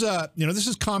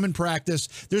is common practice.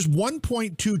 There's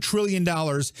 $1.2 trillion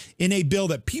in a bill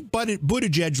that Pete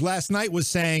Buttigieg last night was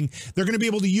saying they're going to be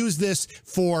able to use this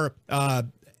for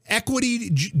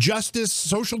equity, justice,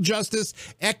 social justice,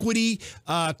 equity,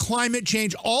 climate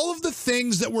change, all of the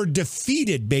things that were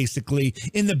defeated basically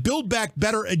in the Build Back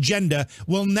Better agenda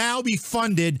will now be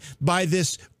funded by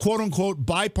this quote unquote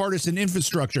bipartisan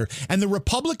infrastructure. And the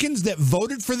Republicans that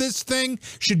voted for this thing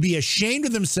should be ashamed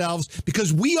of themselves,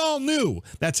 because we all knew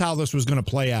that's how this was going to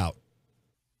play out.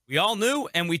 We all knew,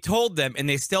 and we told them, and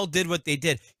they still did what they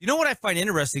did. You know what I find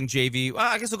interesting, JV? Well,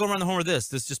 I guess I'll go around the horn with this.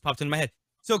 This just popped into my head.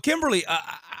 So, Kimberly,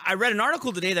 I read an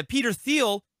article today that Peter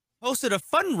Thiel hosted a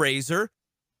fundraiser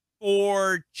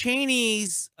for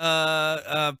Cheney's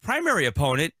primary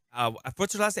opponent.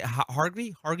 What's her last name?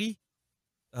 Hargey?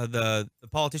 The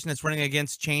politician that's running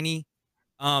against Cheney.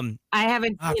 I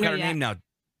haven't I've seen got her her yet. name now.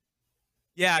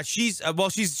 Yeah, she's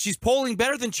polling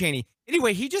better than Cheney.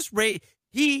 Anyway,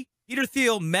 Peter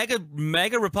Thiel,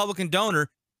 mega Republican donor,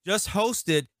 just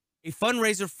hosted a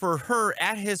fundraiser for her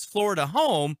at his Florida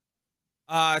home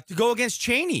to go against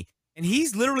Cheney. And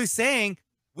he's literally saying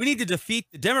we need to defeat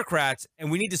the Democrats and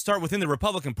we need to start within the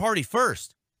Republican Party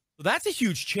first. So that's a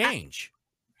huge change.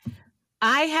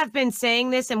 I have been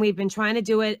saying this, and we've been trying to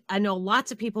do it. I know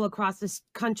lots of people across this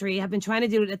country have been trying to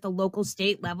do it at the local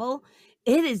state level.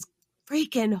 It is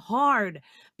freaking hard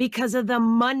because of the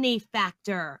money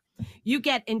factor. You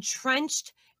get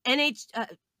entrenched and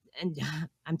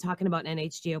I'm talking about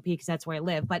NHGOP because that's where I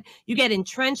live, but you get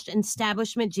entrenched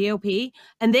establishment GOP,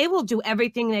 and they will do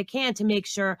everything they can to make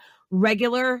sure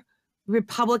regular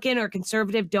Republican or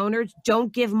conservative donors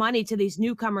don't give money to these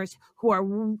newcomers who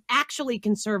are actually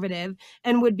conservative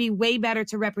and would be way better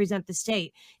to represent the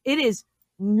state. It is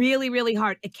really, really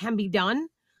hard. It can be done,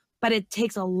 but it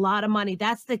takes a lot of money.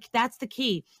 That's the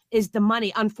key, is the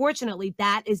money. Unfortunately,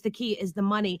 that is the key, is the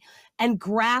money, and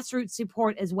grassroots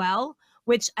support as well,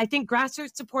 which I think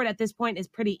grassroots support at this point is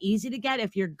pretty easy to get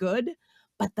if you're good,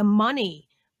 but the money,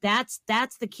 that's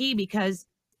the key, because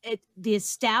the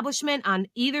establishment on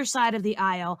either side of the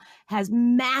aisle has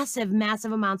massive,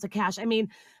 massive amounts of cash. I mean,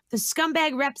 the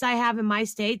scumbag reps I have in my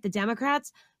state, the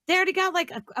Democrats, they already got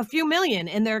like a few million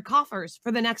in their coffers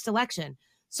for the next election.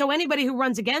 So anybody who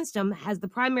runs against them has the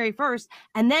primary first,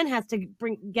 and then has to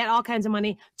get all kinds of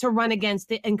money to run against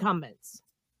the incumbents.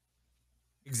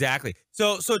 Exactly.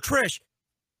 So Trish,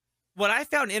 what I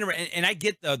found interesting, and I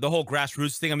get the whole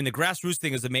grassroots thing. I mean, the grassroots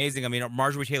thing is amazing. I mean,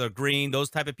 Marjorie Taylor Greene, those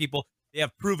type of people, they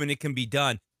have proven it can be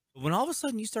done. But when all of a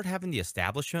sudden you start having the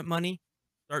establishment money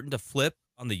starting to flip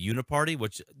on the Uniparty,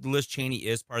 which Liz Cheney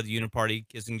is part of the Uniparty,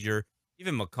 Kissinger,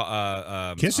 even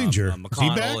Kissinger,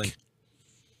 McConnell, is he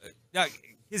back?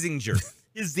 Kissinger.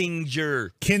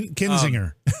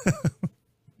 Kinzinger.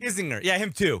 Kissinger. Yeah,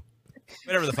 him too.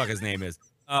 Whatever the fuck his name is.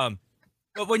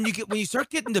 But when you start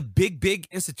getting the big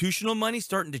institutional money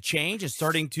starting to change and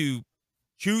starting to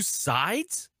choose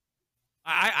sides,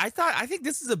 I think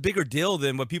this is a bigger deal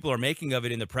than what people are making of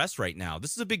it in the press right now.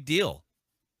 This is a big deal.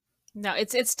 No,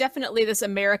 it's definitely this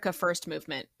America First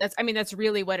movement. That's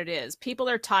really what it is. People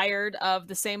are tired of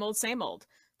the same old, same old.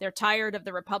 They're tired of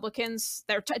the Republicans.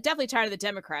 They're definitely tired of the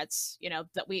Democrats. You know,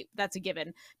 that's a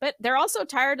given. But they're also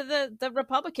tired of the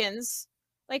Republicans.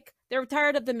 Like, they're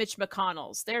tired of the Mitch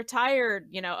McConnells. They're tired,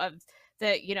 of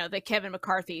the Kevin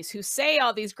McCarthys, who say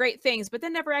all these great things, but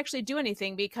then never actually do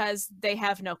anything because they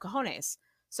have no cojones.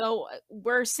 So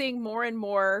we're seeing more and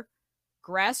more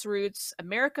grassroots,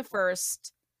 America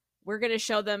First. We're going to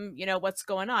show them, what's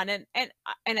going on. And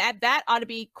that ought to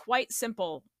be quite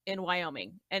simple in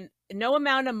Wyoming. And no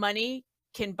amount of money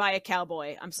can buy a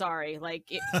cowboy. I'm sorry.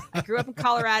 I grew up in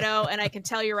Colorado, and I can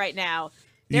tell you right now,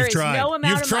 there is no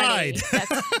amount of money.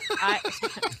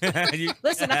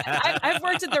 Listen, I've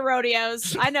worked at the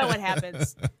rodeos. I know what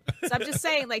happens. So I'm just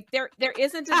saying, there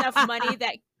isn't enough money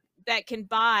that can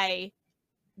buy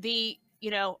the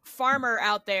farmer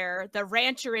out there, the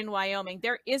rancher in Wyoming.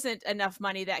 There isn't enough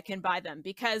money that can buy them,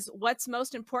 because what's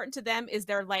most important to them is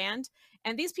their land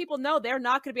And these people know they're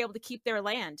not going to be able to keep their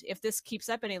land if this keeps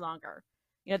up any longer.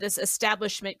 You know, this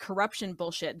establishment corruption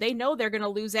bullshit. They know they're going to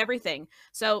lose everything.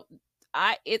 So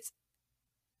I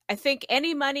think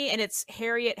any money, and it's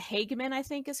Harriet Hageman, I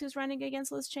think, is who's running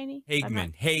against Liz Cheney.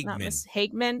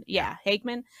 Hageman. Yeah,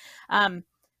 Hageman.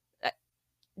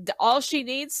 All she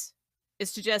needs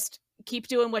is to just keep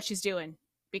doing what she's doing,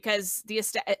 because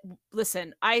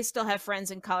listen, I still have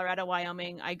friends in Colorado,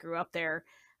 Wyoming. I grew up there.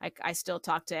 I still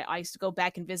I used to go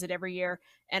back and visit every year.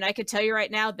 And I could tell you right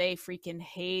now, they freaking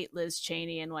hate Liz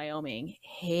Cheney in Wyoming.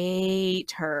 Hate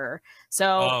her.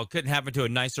 So couldn't happen to a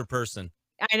nicer person.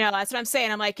 I know. That's what I'm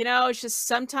saying. I'm like, it's just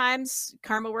sometimes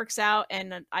karma works out.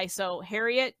 And so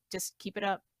Harriet, just keep it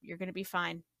up. You're going to be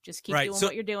fine. Just keep doing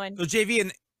what you're doing. So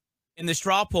JV, in the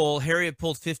straw poll, Harriet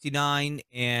pulled 59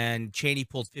 and Cheney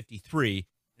pulled 53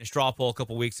 in a straw poll a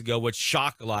couple weeks ago, which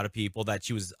shocked a lot of people that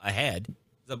she was ahead.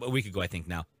 A week ago, I think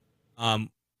now,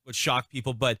 which shocked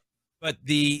people. But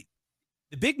the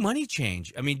big money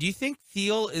change. I mean, do you think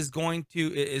Thiel is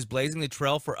blazing the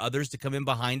trail for others to come in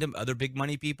behind him, other big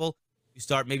money people, who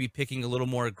start maybe picking a little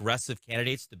more aggressive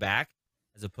candidates to back,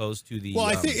 as opposed to the? Well,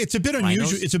 I think it's a bit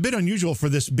unusual. It's a bit unusual for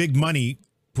this big money,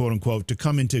 quote unquote, to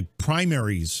come into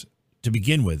primaries to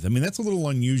begin with. I mean, that's a little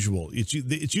unusual. It's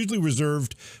usually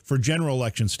reserved for general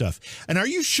election stuff. And are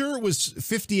you sure it was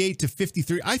 58 to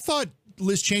 53? I thought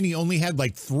Liz Cheney only had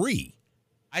like 3.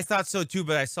 I thought so too,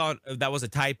 but I saw that was a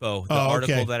typo. The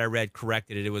article that I read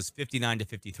corrected it. It was 59 to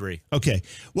 53. Okay.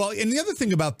 Well, and the other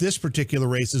thing about this particular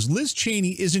race is Liz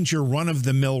Cheney isn't your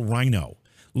run-of-the-mill rhino.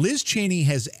 Liz Cheney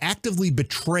has actively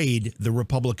betrayed the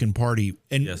Republican Party,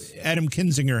 and yes, Adam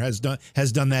Kinzinger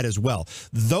has done that as well.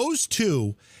 Those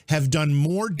two have done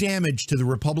more damage to the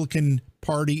Republican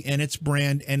Party and its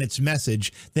brand and its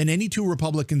message than any two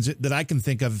Republicans that I can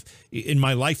think of in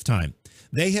my lifetime.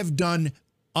 They have done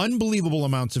unbelievable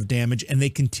amounts of damage, and they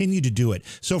continue to do it.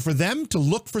 So for them to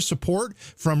look for support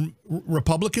from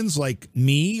Republicans like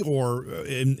me, or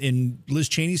in Liz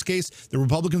Cheney's case, the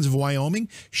Republicans of Wyoming,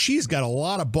 she's got a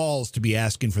lot of balls to be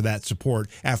asking for that support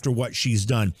after what she's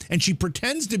done. And she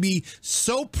pretends to be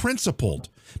so principled,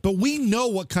 but we know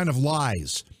what kind of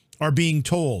lies are being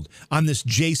told on this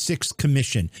J6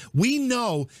 commission. We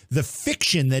know the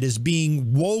fiction that is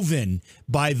being woven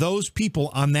by those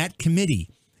people on that committee.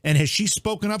 And has she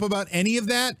spoken up about any of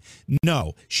that?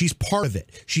 No, she's part of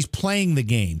it. She's playing the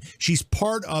game. She's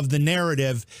part of the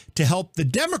narrative to help the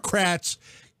Democrats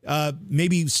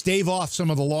maybe stave off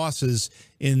some of the losses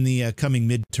in the coming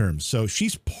midterms. So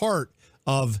she's part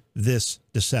of this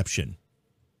deception.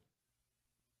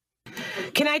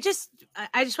 Can I just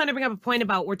want to bring up a point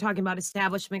about, we're talking about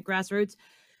establishment grassroots.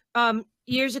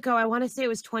 Years ago, I want to say it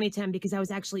was 2010, because I was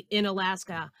actually in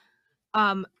Alaska.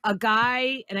 A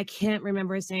guy, and I can't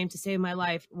remember his name to save my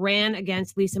life, ran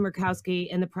against Lisa Murkowski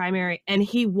in the primary, and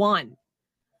he won.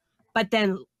 But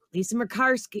then Lisa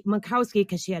Murkowski,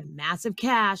 because she had massive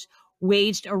cash,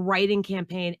 waged a writing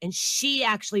campaign, and she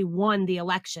actually won the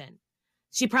election.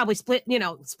 She probably split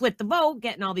the vote,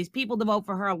 getting all these people to vote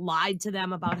for her, lied to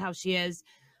them about how she is.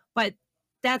 But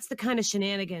that's the kind of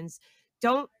shenanigans.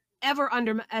 Don't ever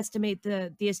underestimate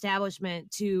the establishment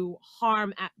to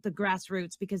harm at the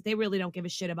grassroots, because they really don't give a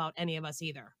shit about any of us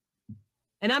either.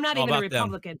 And I'm not even a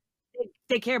Republican.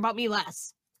 They care about me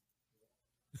less.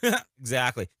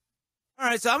 Exactly. All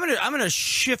right, so I'm gonna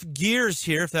shift gears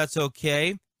here, if that's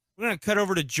okay. We're gonna cut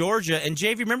over to Georgia. And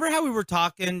JV, remember how we were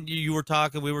talking? You were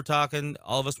talking, we were talking,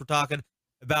 all of us were talking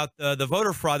about the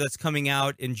voter fraud that's coming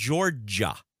out in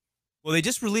Georgia. Well, they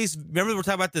just released. Remember we were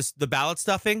talking about the ballot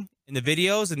stuffing in the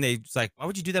videos, and it's like, why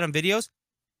would you do that on videos?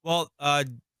 Well, I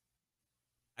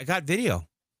got video.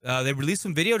 They released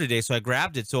some video today, so I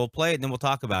grabbed it. So we'll play it, and then we'll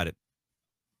talk about it.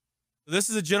 So this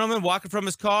is a gentleman walking from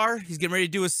his car. He's getting ready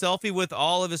to do a selfie with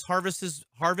all of his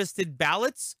harvested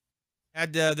ballots.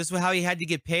 This is how he had to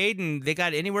get paid, and they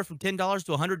got anywhere from $10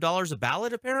 to $100 a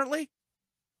ballot, apparently.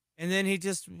 And then he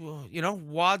just,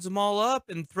 wads them all up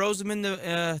and throws them in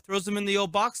the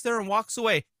old box there and walks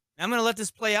away. I'm going to let this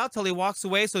play out till he walks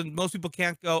away, so most people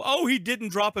can't go, oh, he didn't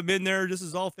drop him in there, this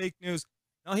is all fake news.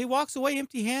 No, he walks away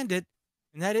empty-handed,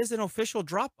 and that is an official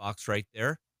drop box right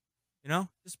there.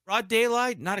 Just broad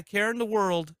daylight, not a care in the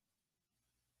world.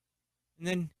 And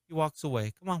then he walks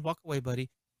away. Come on, walk away, buddy.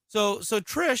 So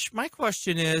Trish, my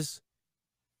question is,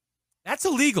 that's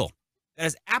illegal. That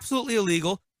is absolutely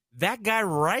illegal. That guy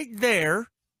right there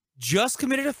just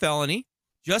committed a felony,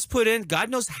 just put in God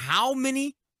knows how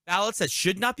many ballots that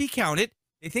should not be counted.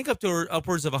 They think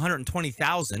upwards of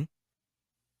 120,000.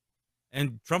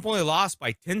 And Trump only lost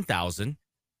by 10,000.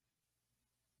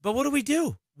 But what do we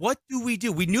do? What do we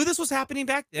do? We knew this was happening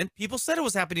back then. People said it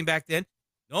was happening back then.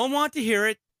 No one wanted to hear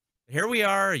it. Here we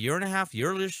are, a year and a half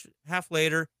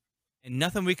later, and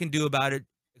nothing we can do about it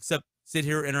except sit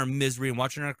here in our misery and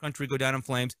watching our country go down in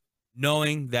flames,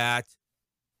 knowing that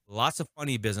lots of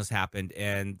funny business happened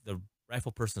and the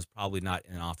rightful person is probably not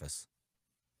in office.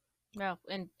 Well,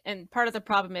 and part of the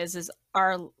problem is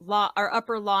our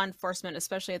upper law enforcement,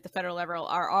 especially at the federal level,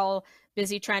 are all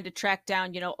busy trying to track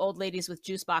down, old ladies with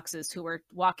juice boxes who were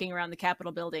walking around the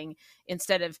Capitol building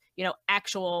instead of,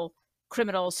 actual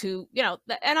criminals who,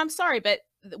 and I'm sorry, but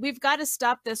we've got to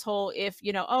stop this whole,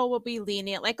 we'll be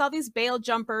lenient, like all these bail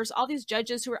jumpers, all these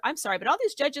judges who are, I'm sorry, but all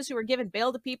these judges who are giving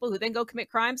bail to people who then go commit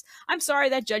crimes. I'm sorry,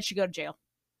 that judge should go to jail,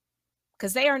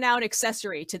 because they are now an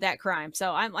accessory to that crime.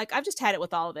 So I'm like, I've just had it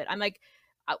with all of it. I'm like,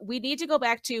 we need to go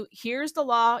back to, here's the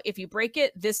law. If you break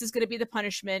it, this is going to be the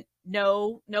punishment.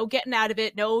 No getting out of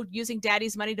it. No using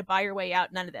daddy's money to buy your way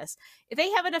out. None of this. If they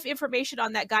have enough information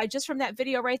on that guy just from that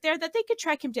video right there that they could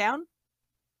track him down,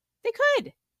 they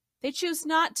could. They choose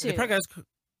not to. Because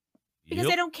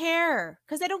they don't care.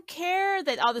 Because they don't care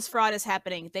that all this fraud is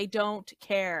happening. They don't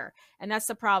care. And that's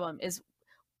the problem, is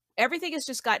everything has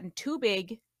just gotten too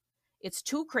big. It's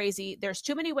too crazy. There's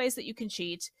too many ways that you can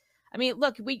cheat. I mean,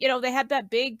 look, they had the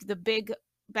big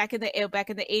back in the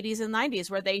 80s and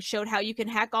 90s where they showed how you can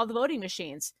hack all the voting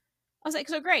machines. I was like,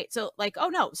 so great. So like, oh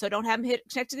no, so don't have them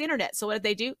connect to the internet. So what did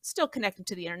they do? Still connecting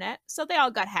to the internet. So they all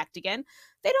got hacked again.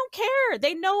 They don't care.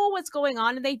 They know what's going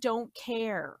on and they don't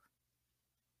care.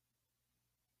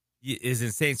 Is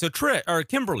insane. So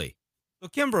Kimberly.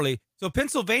 So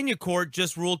Pennsylvania court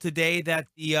just ruled today that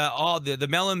the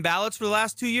mail-in ballots for the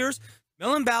last 2 years,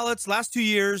 last 2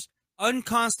 years,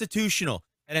 unconstitutional.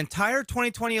 An entire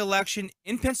 2020 election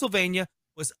in Pennsylvania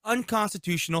was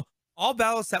unconstitutional. All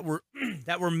ballots that were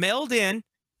mailed in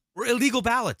were illegal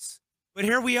ballots. But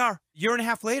here we are, a year and a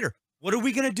half later. What are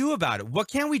we going to do about it? What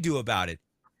can we do about it?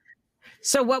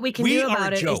 So what we can do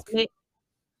about it joke. is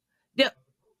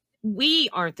we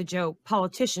aren't the joke.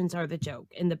 Politicians are the joke,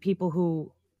 and the people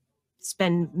who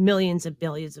spend millions and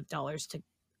billions of dollars to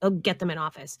get them in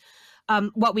office.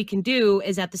 What we can do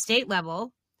is at the state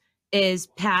level is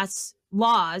pass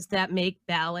laws that make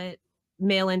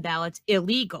mail-in ballots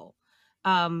illegal.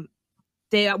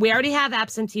 We already have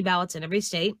absentee ballots in every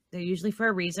state. They're usually for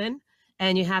a reason,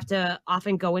 and you have to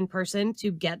often go in person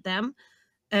to get them.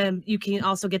 You can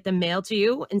also get them mailed to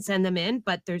you and send them in,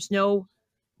 but there's no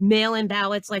mail-in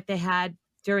ballots like they had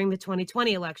during the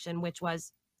 2020 election, which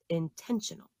was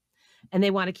intentional. And they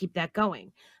want to keep that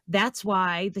going. That's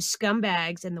why the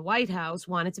scumbags in the White House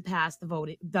wanted to pass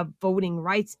the Voting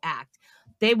Rights Act.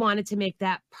 They wanted to make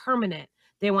that permanent.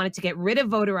 They wanted to get rid of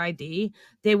voter ID.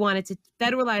 They wanted to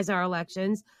federalize our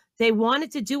elections. They wanted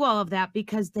to do all of that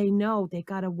because they know they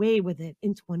got away with it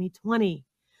in 2020.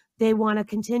 They want to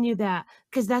continue that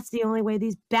because that's the only way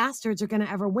these bastards are going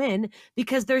to ever win,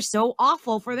 because they're so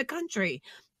awful for the country.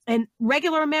 And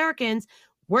regular Americans,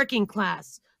 working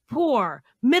class, poor,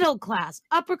 middle class,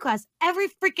 upper class, every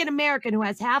freaking American who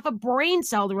has half a brain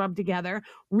cell to rub together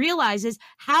realizes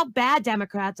how bad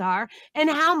Democrats are and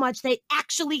how much they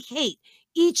actually hate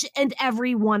each and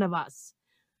every one of us.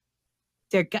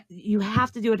 You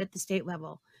have to do it at the state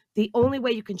level. The only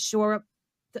way you can shore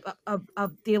up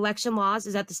the election laws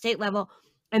is at the state level.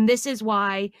 And this is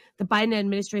why the Biden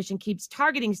administration keeps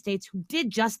targeting states who did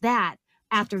just that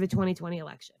after the 2020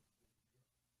 election.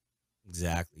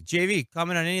 Exactly. JV,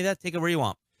 comment on any of that? Take it where you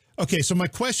want. Okay, so my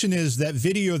question is, that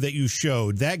video that you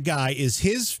showed, that guy, is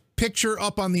his picture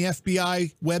up on the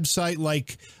FBI website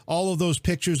like all of those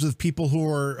pictures of people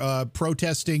who are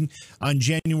protesting on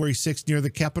January 6th near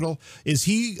the Capitol? Is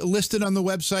he listed on the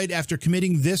website after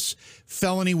committing this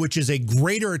felony, which is a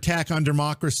greater attack on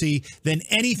democracy than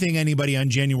anything anybody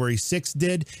on January 6th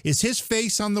did? Is his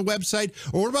face on the website?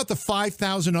 Or what about the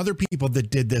 5,000 other people that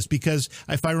did this? Because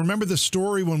if I remember the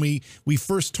story when we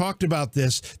first talked about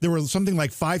this, there were something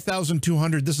like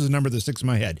 5,200, this is a number that sticks in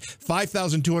my head,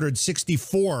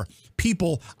 5,264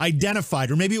 people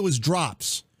identified, or maybe it was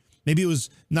drops. Maybe it was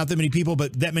not that many people,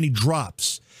 but that many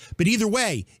drops. But either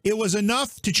way, it was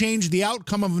enough to change the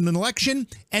outcome of an election,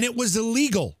 and it was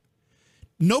illegal.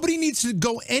 Nobody needs to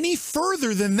go any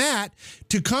further than that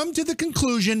to come to the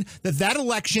conclusion that that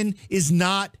election was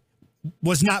not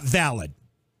valid.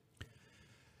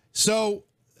 So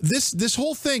this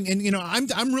whole thing, and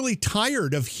I'm really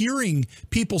tired of hearing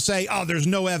people say, oh, there's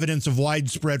no evidence of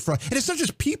widespread fraud. And it's not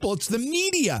just people, it's the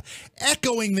media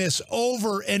echoing this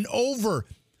over and over.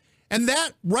 And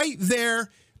that right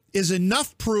there is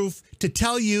enough proof to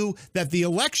tell you that the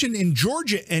election in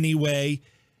Georgia anyway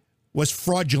was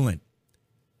fraudulent.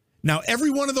 Now,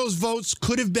 every one of those votes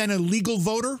could have been a legal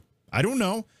voter, I don't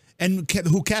know, and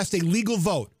who cast a legal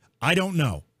vote. I don't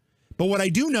know. But what I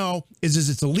do know is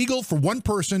it's illegal for one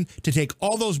person to take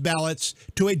all those ballots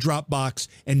to a drop box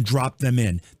and drop them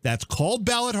in. That's called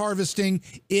ballot harvesting.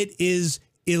 It is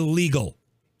illegal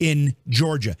in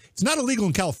Georgia. It's not illegal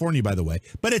in California, by the way,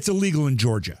 but it's illegal in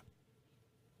Georgia.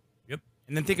 Yep.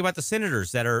 And then think about the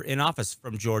senators that are in office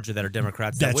from Georgia that are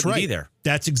Democrats that wouldn't be there.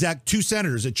 That's exact. 2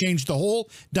 senators. It changed the whole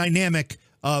dynamic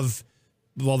of,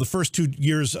 well, the first 2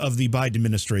 years of the Biden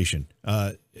administration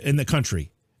in the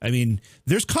country. I mean,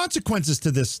 there's consequences to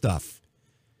this stuff.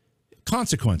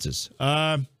 Consequences.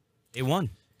 They won.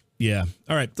 Yeah.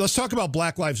 All right. Let's talk about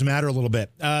Black Lives Matter a little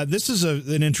bit. This is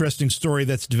an interesting story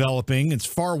that's developing. It's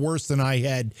far worse than I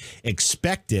had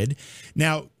expected.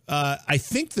 Now, I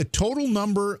think the total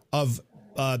number of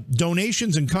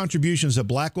donations and contributions that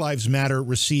Black Lives Matter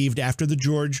received after the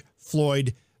George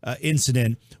Floyd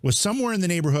incident was somewhere in the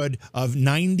neighborhood of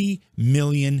 $90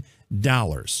 million.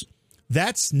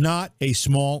 That's not a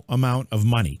small amount of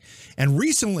money. And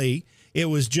recently, it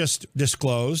was just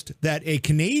disclosed that a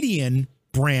Canadian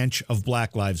branch of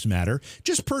Black Lives Matter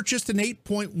just purchased an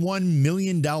 $8.1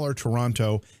 million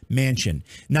Toronto mansion.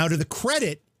 Now, to the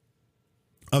credit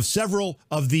of several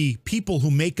of the people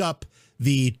who make up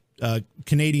the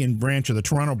Canadian branch or the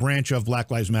Toronto branch of Black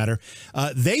Lives Matter,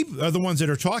 they are the ones that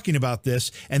are talking about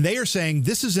this, and they are saying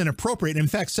this is inappropriate. In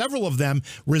fact, several of them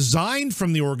resigned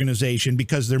from the organization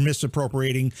because they're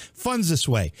misappropriating funds this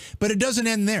way. But it doesn't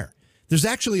end there. There's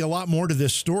actually a lot more to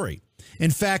this story. In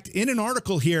fact, in an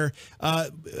article here,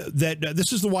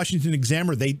 this is the Washington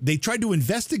Examiner, they tried to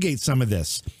investigate some of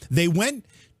this. They went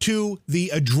to the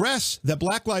address that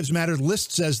Black Lives Matter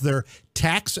lists as their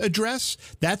tax address.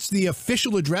 That's the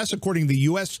official address according to the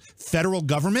U.S. federal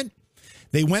government.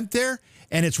 They went there,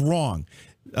 and it's wrong.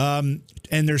 And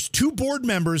there's 2 board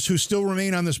members who still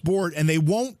remain on this board, and they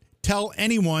won't tell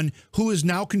anyone who is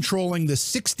now controlling the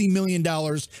 $60 million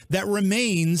that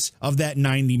remains of that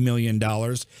 $90 million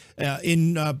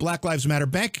in Black Lives Matter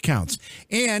bank accounts.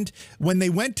 And when they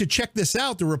went to check this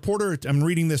out, the reporter, I'm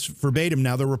reading this verbatim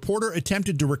now, the reporter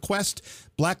attempted to request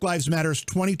Black Lives Matter's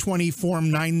 2020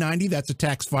 Form 990, that's a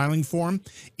tax filing form,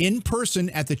 in person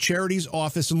at the charity's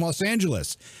office in Los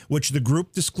Angeles, which the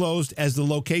group disclosed as the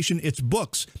location. Its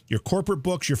books, your corporate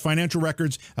books, your financial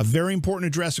records, a very important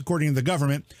address according to the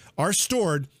government, are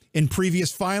stored in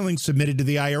previous filings submitted to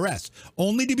the IRS,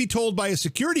 only to be told by a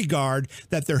security guard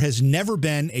that there has never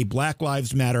been a Black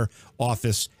Lives Matter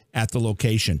office at the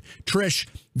location. Trish,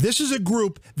 this is a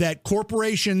group that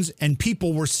corporations and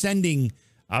people were sending,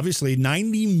 obviously,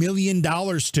 $90 million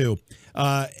to,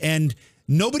 and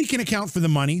nobody can account for the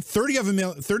money.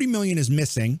 $30 million is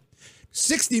missing.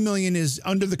 $60 million is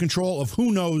under the control of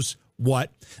who knows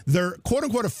what. Their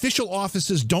quote-unquote official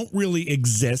offices don't really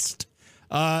exist.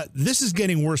 This is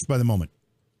getting worse by the moment.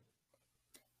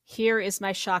 Here is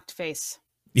my shocked face.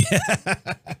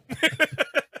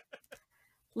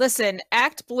 Listen,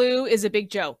 Act Blue is a big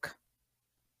joke.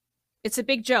 It's a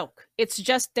big joke.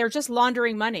 They're just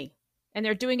laundering money, and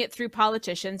they're doing it through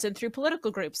politicians and through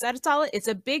political groups. That's all. It's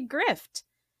a big grift.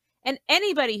 And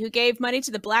anybody who gave money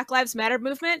to the Black Lives Matter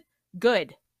movement,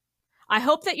 good. I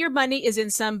hope that your money is in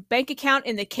some bank account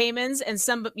in the Caymans and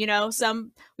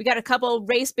we got a couple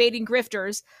race baiting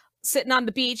grifters sitting on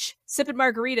the beach, sipping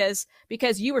margaritas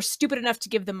because you were stupid enough to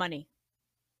give them money.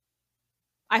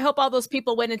 I hope all those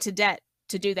people went into debt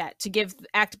to do that, to give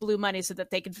Act Blue money so that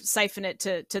they could siphon it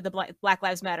to the Black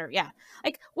Lives Matter. Yeah.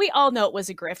 Like, we all know it was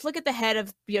a grift. Look at the head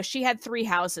of, she had 3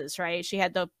 houses, right? She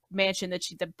had the mansion that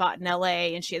she bought in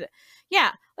LA, and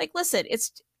listen,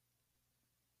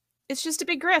 it's just a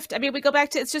big grift. I mean, we go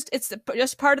back to, it's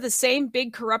just part of the same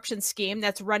big corruption scheme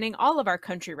that's running all of our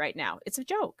country right now. It's a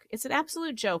joke. It's an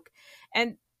absolute joke.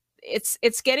 And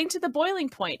it's getting to the boiling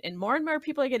point, and more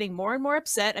people are getting more and more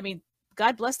upset. I mean,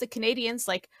 God bless the Canadians.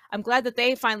 Like, I'm glad that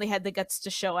they finally had the guts to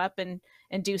show up and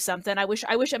do something. I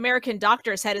wish American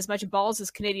doctors had as much balls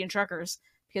as Canadian truckers,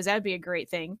 because that would be a great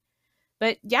thing.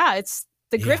 But yeah, it's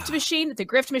the grift machine. The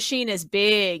grift machine is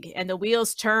big, and the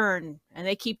wheels turn, and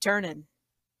they keep turning.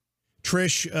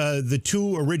 Trish, the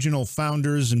 2 original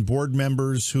founders and board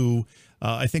members who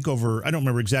I think I don't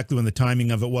remember exactly when the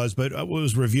timing of it was, but it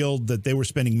was revealed that they were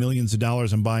spending millions of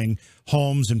dollars on buying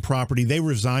homes and property. They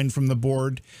resigned from the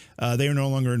board. They are no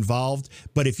longer involved.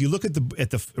 But if you look at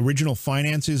the original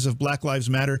finances of Black Lives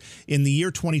Matter, in the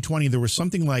year 2020, there was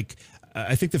something like,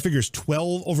 I think the figure is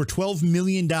over $12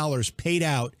 million paid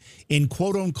out in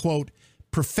quote unquote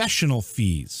professional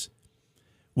fees,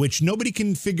 which nobody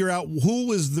can figure out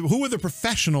who are the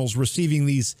professionals receiving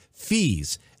these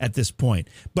fees at this point.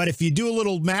 But if you do a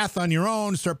little math on your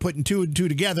own, start putting 2 and 2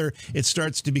 together, it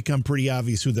starts to become pretty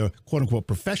obvious who the quote-unquote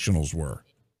professionals were.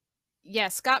 Yeah,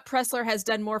 Scott Pressler has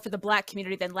done more for the Black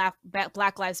community than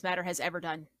Black Lives Matter has ever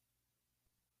done.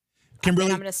 Kimberly,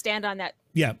 And I'm going to stand on that.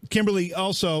 Yeah, Kimberly,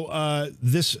 also,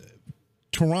 this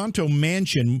Toronto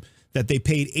mansion that they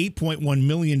paid $8.1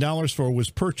 million for was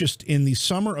purchased in the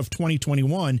summer of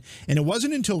 2021. And it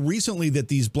wasn't until recently that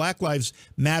these Black Lives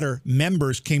Matter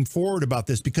members came forward about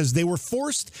this, because they were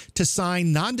forced to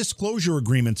sign non-disclosure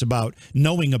agreements about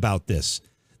knowing about this.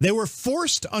 They were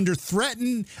forced under threat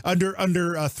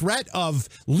of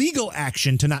legal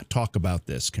action to not talk about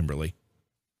this, Kimberly.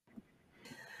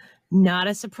 Not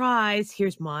a surprise.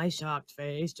 Here's my shocked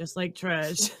face, just like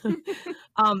Trish.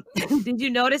 Did you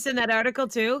notice in that article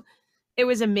too? It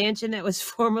was a mansion that was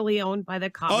formerly owned by the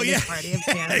Communist Party of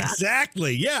Canada.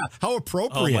 Exactly. Yeah. How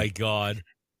appropriate. Oh my God.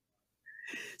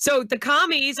 So the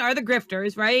commies are the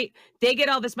grifters, right? They get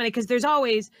all this money because there's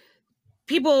always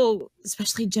people,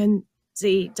 especially Gen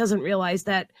Z, doesn't realize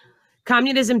that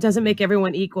communism doesn't make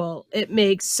everyone equal. It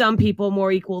makes some people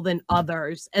more equal than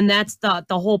others. And that's the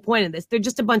whole point of this. They're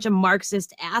just a bunch of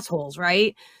Marxist assholes,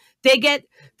 right? They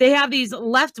have these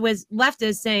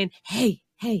leftists saying, hey,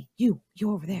 you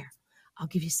over there, I'll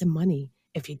give you some money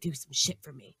if you do some shit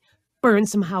for me. Burn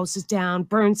some houses down,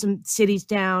 burn some cities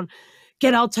down,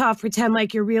 get all tough, pretend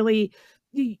like you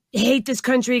hate this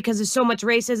country because there's so much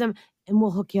racism, and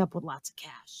we'll hook you up with lots of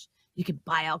cash. You can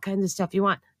buy all kinds of stuff you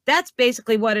want. That's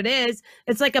basically what it is.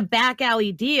 It's like a back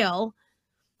alley deal.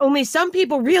 Only some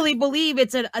people really believe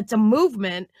it's a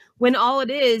movement, when all it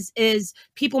is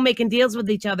people making deals with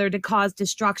each other to cause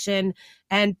destruction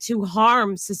and to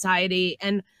harm society,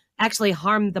 and actually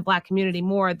harm the Black community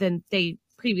more than they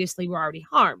previously were already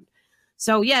harmed.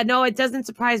 So yeah, no, it doesn't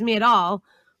surprise me at all.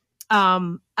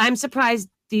 I'm surprised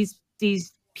these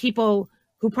people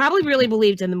who probably really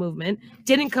believed in the movement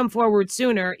didn't come forward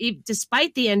sooner,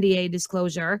 despite the NDA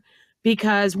disclosure,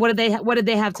 because what did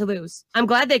they have to lose? I'm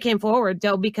glad they came forward,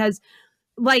 though, because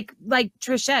like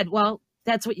Trish said, well,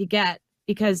 that's what you get,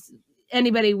 because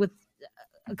anybody with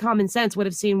common sense would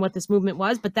have seen what this movement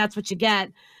was, but that's what you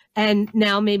get. And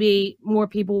now maybe more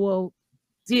people will,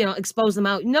 expose them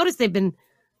out. Notice they've been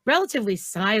relatively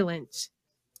silent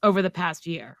over the past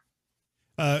year.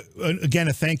 Again,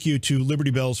 a thank you to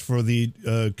Liberty Bells for the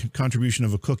contribution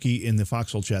of a cookie in the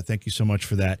Foxhole chat. Thank you so much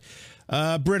for that.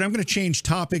 Britt, I'm going to change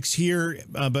topics here,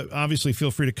 but obviously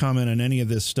feel free to comment on any of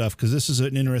this stuff, because this is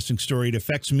an interesting story. It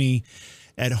affects me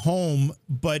at home,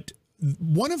 but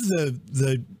one of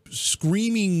the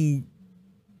screaming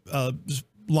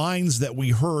lines that we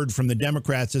heard from the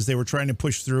Democrats as they were trying to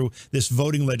push through this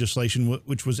voting legislation,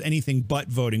 which was anything but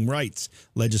voting rights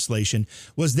legislation,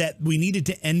 was that we needed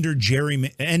to end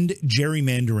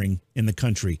gerrymandering in the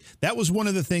country. That was one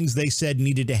of the things they said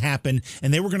needed to happen,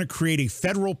 and they were going to create a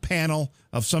federal panel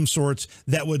of some sorts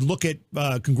that would look at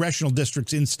congressional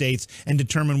districts in states and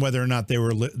determine whether or not they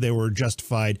were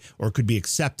justified or could be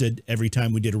accepted every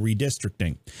time we did a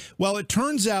redistricting. Well, it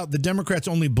turns out the Democrats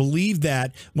only believe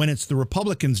that when it's the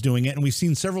Republicans doing it, and we've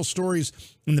seen several stories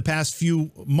in the past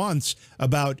few months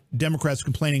about Democrats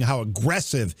complaining how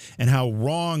aggressive and how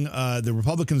wrong the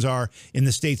Republicans are in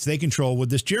the states they control with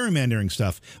this gerrymandering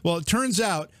stuff. Well, it turns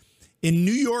out in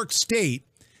New York State,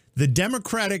 the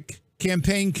Democratic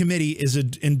campaign committee is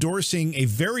endorsing a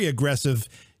very aggressive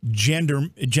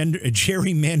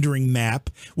gerrymandering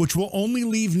map, which will only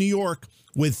leave New York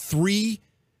with 3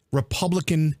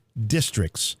 Republican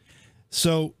districts.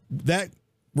 So that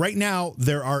right now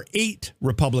there are 8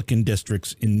 Republican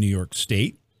districts in New York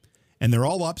State, and they're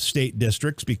all upstate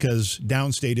districts because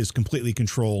downstate is completely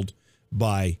controlled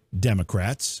by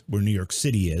Democrats, where New York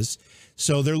City is.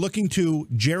 So they're looking to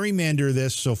gerrymander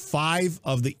this so 5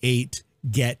 of the 8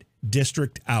 get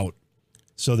district out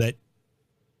so that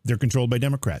they're controlled by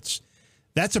Democrats.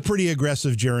 That's a pretty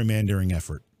aggressive gerrymandering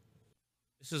effort.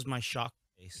 This is my shocked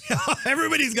face.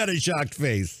 Everybody's got a shocked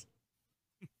face.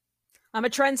 I'm a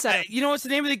trendsetter. You know what's the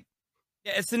name of the?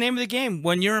 Yeah, it's the name of the game.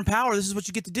 When you're in power, this is what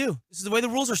you get to do. This is the way the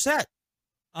rules are set.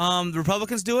 The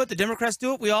Republicans do it. The Democrats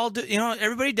do it. We all do.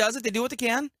 Everybody does it. They do what they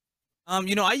can.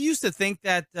 I used to think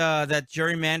that that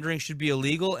gerrymandering should be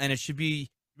illegal, and it should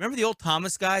be. Remember the old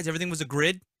Thomas guys? Everything was a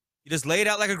grid. You just lay it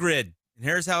out like a grid, and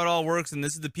here's how it all works. And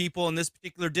this is the people in this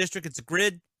particular district. It's a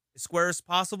grid, as square as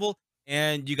possible,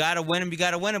 and you got to win them. You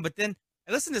got to win them. But then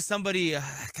I listened to somebody. God,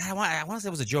 I want to say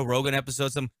it was a Joe Rogan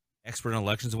episode, some expert in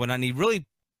elections and whatnot. And he really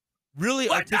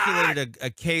articulated a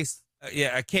case.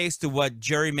 A case to what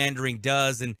gerrymandering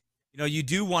does. And you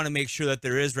do want to make sure that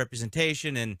there is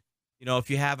representation. And if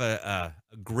you have a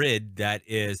grid that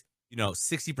is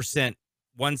 60%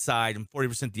 one side and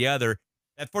 40% the other,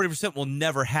 that 40% will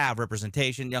never have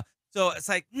representation. So it's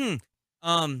like, I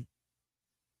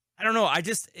don't know.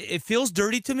 It feels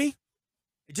dirty to me.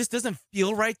 It just doesn't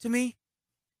feel right to me.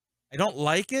 I don't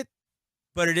like it,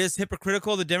 but it is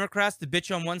hypocritical of the Democrats to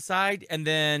bitch on one side and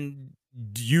then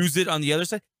use it on the other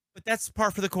side. But that's par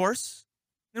for the course.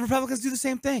 And Republicans do the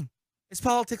same thing. It's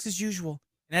politics as usual.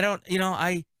 And I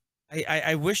don't,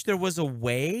 I wish there was a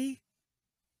way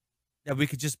that we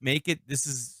could just make it.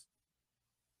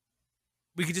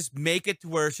 We could just make it to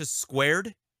where it's just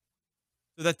squared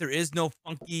so that there is no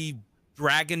funky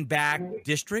dragon back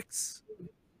districts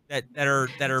that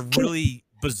are really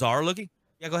bizarre looking.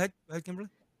 Yeah, go ahead. Go ahead, Kimberly.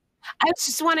 I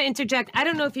just want to interject. I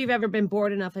don't know if you've ever been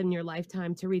bored enough in your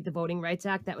lifetime to read the Voting Rights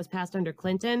Act that was passed under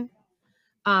Clinton.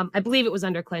 I believe it was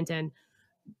under Clinton.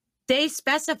 They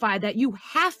specify that you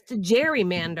have to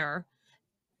gerrymander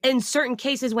in certain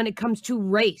cases when it comes to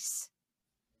race.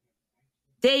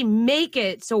 They make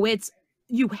it so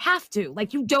you have to,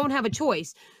 like, you don't have a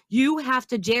choice. You have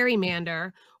to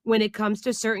gerrymander when it comes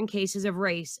to certain cases of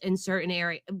race in certain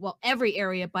area. Well, every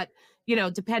area, but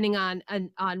depending on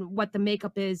what the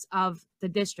makeup is of the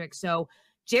district. So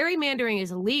gerrymandering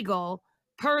is illegal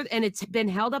and it's been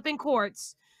held up in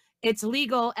courts. It's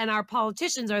legal, and our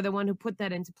politicians are the one who put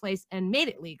that into place and made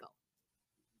it legal.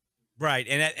 Right,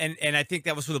 and I think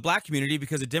that was for the black community,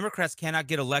 because the Democrats cannot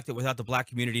get elected without the black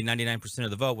community 99% of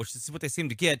the vote, which is what they seem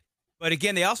to get. But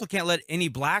again, they also can't let any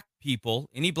black people,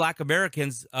 any black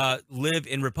Americans, live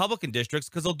in Republican districts,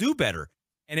 because they'll do better.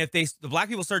 And if the black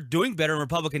people start doing better in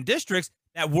Republican districts,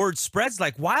 that word spreads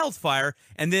like wildfire.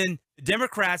 And then the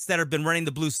Democrats that have been running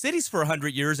the blue cities for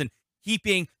 100 years and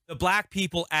keeping the black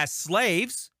people as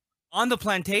slaves on the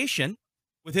plantation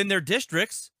within their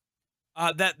districts,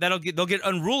 they'll get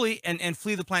unruly and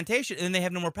flee the plantation, and then they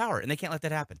have no more power, and they can't let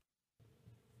that happen.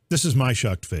 This is my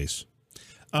shocked face.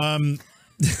 So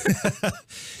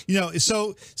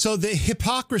the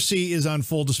hypocrisy is on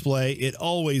full display. It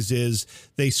always is.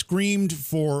 They screamed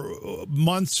for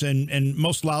months and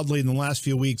most loudly in the last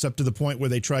few weeks, up to the point where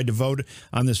they tried to vote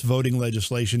on this voting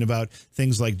legislation about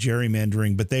things like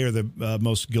gerrymandering, but they are the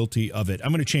most guilty of it.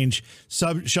 I'm going to change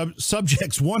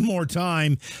subjects one more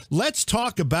time. Let's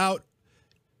talk about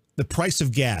the price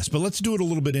of gas, but let's do it a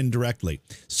little bit indirectly.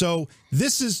 So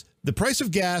this is the price of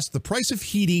gas, the price of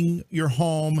heating your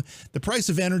home, the price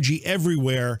of energy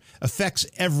everywhere affects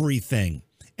everything.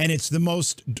 And it's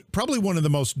probably one of the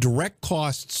most direct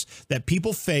costs that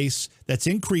people face that's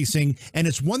increasing. And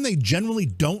it's one they generally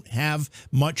don't have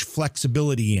much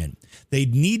flexibility in. They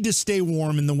need to stay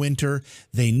warm in the winter.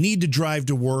 They need to drive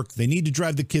to work. They need to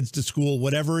drive the kids to school,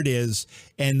 whatever it is.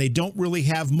 And they don't really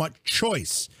have much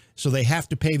choice. So they have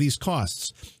to pay these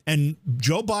costs. And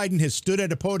Joe Biden has stood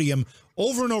at a podium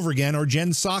over and over again, or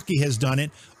Jen Psaki has done it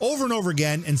over and over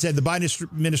again, and said the Biden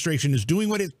administration is doing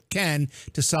what it can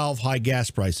to solve high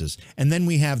gas prices. And then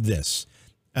we have this.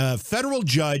 A federal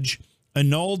judge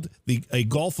annulled a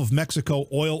Gulf of Mexico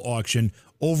oil auction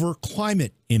over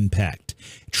climate impact.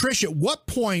 Trish, at what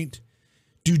point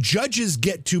do judges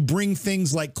get to bring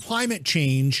things like climate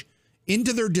change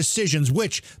into their decisions,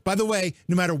 which, by the way,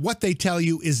 no matter what they tell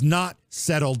you, is not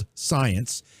settled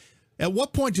science? At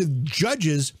what point do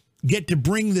judges get to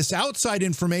bring this outside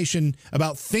information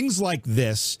about things like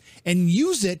this and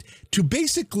use it to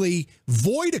basically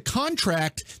void a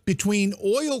contract between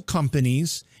oil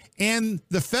companies and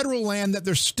the federal land that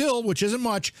they're still, which isn't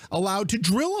much, allowed to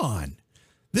drill on?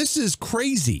 This is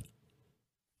crazy.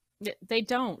 They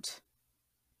don't.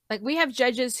 Like, we have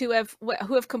judges who have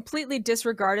completely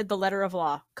disregarded the letter of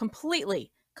law,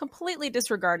 completely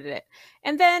disregarded it.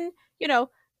 And then,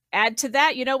 add to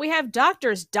that, we have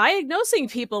doctors diagnosing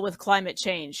people with climate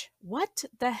change. What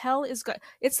the hell is going?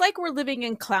 It's like we're living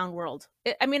in clown world.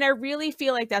 I really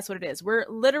feel like that's what it is. We're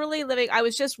literally living. I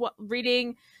was just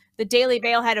reading the Daily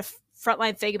Mail had a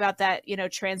frontline thing about that,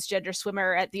 transgender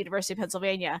swimmer at the University of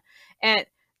Pennsylvania. And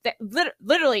that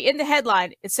literally in the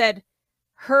headline, it said,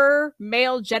 her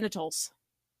male genitals.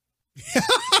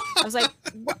 I was like,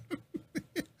 what?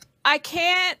 I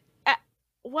can't.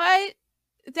 What?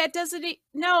 That doesn't.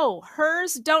 No,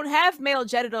 hers don't have male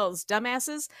genitals,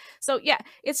 dumbasses. So yeah,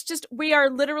 it's just, we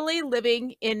are literally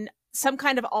living in some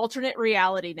kind of alternate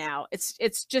reality now. It's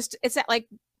that, like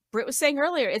Britt was saying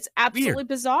earlier, it's absolutely weird.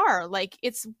 Bizarre. Like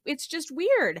it's just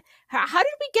weird. How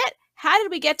did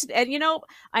we get to, and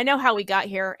I know how we got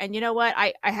here. And you know what?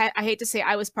 I hate to say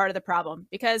I was part of the problem,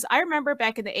 because I remember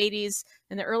back in the 80s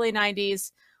and the early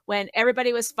 90s when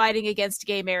everybody was fighting against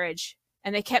gay marriage,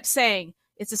 and they kept saying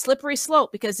it's a slippery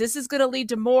slope because this is going to lead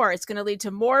to more. It's going to lead to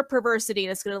more perversity,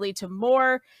 and it's going to lead to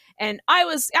more. And I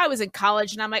was in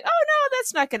college, and I'm like, oh no,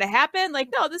 that's not going to happen. Like,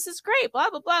 no, this is great,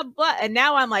 blah, blah, blah, blah. And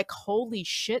now I'm like, holy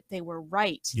shit, they were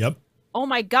right. Yep. Oh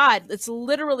my God, it's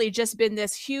literally just been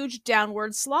this huge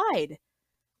downward slide.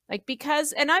 Like,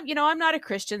 because, and I'm not a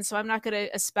Christian, so I'm not going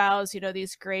to espouse,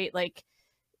 these great, like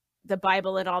the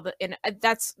Bible and all and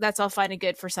that's all fine and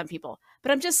good for some people.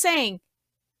 But I'm just saying,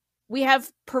 we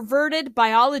have perverted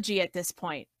biology at this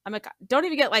point. I'm like, don't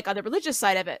even get like on the religious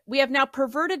side of it. We have now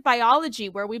perverted biology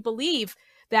where we believe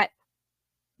that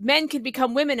men can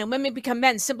become women and women become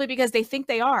men simply because they think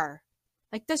they are.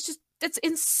 Like, that's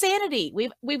insanity.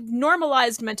 We've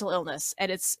normalized mental illness, and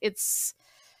it's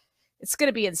going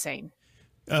to be insane.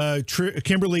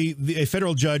 Kimberly, a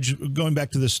federal judge, going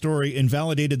back to this story,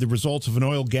 invalidated the results of an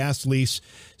oil gas lease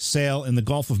sale in the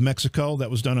Gulf of Mexico that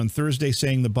was done on Thursday,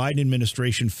 saying the Biden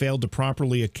administration failed to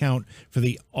properly account for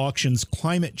the auction's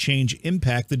climate change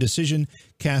impact. The decision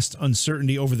cast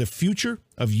uncertainty over the future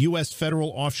of U.S.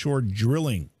 federal offshore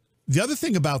drilling. The other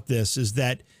thing about this is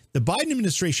that the Biden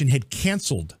administration had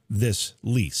canceled this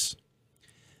lease.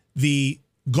 The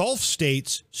Gulf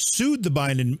states sued the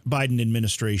Biden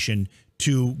administration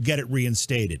to get it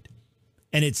reinstated.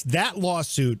 And it's that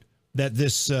lawsuit that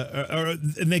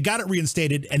and they got it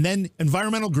reinstated. And then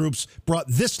environmental groups brought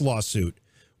this lawsuit,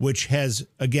 which has,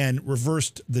 again,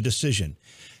 reversed the decision.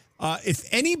 If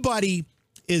anybody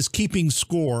is keeping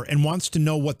score and wants to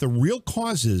know what the real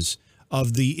causes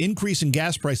of the increase in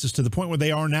gas prices to the point where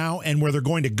they are now and where they're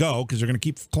going to go, because they're going to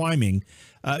keep climbing,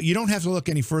 you don't have to look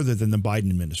any further than the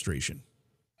Biden administration.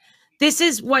 This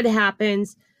is what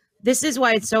happens. This is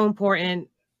why it's so important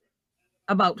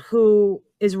about who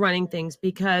is running things,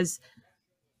 because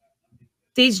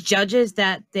these judges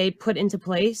that they put into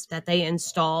place, that they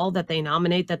install, that they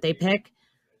nominate, that they pick,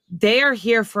 they are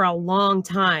here for a long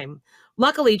time.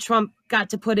 Luckily, Trump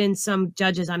got to put in some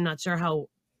judges. I'm not sure how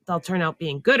they'll turn out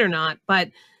being good or not,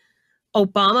 but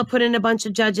Obama put in a bunch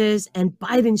of judges, and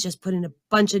Biden's just put in a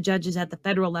bunch of judges at the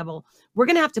federal level. We're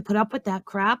going to have to put up with that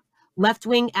crap.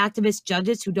 Left-wing activist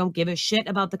judges who don't give a shit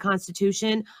about the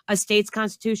Constitution, a state's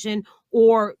constitution,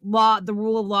 or law, the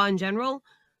rule of law in general,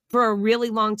 for a really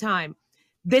long time.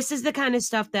 This is the kind of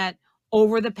stuff that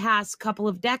over the past couple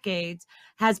of decades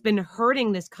has been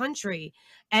hurting this country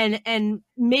and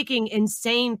making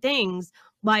insane things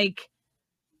like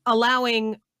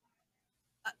allowing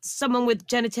someone with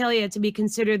genitalia to be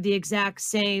considered the exact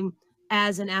same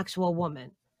as an actual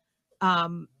woman.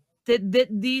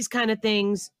 These kind of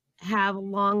things have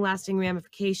long-lasting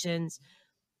ramifications,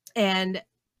 and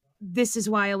this is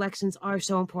why elections are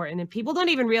so important. And people don't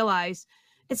even realize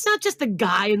it's not just the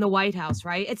guy in the White House,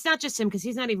 right? It's not just him, because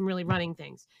he's not even really running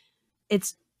things.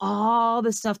 It's all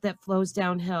the stuff that flows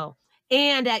downhill.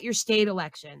 And at your state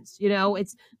elections,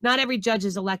 it's not every judge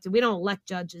is elected. We don't elect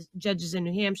judges in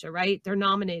New Hampshire, right? They're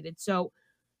nominated. So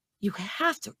you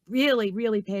have to really,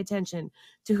 really pay attention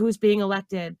to who's being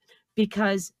elected,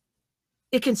 because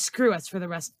it can screw us for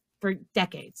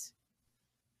decades.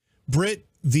 Britt,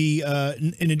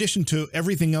 in addition to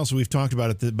everything else we've talked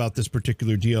about about this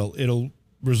particular deal, it'll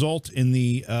result in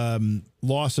the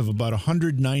loss of about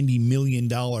 $190 million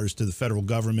to the federal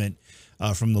government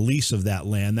from the lease of that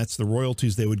land. That's the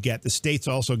royalties they would get. The states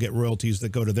also get royalties that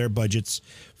go to their budgets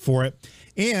for it.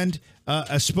 And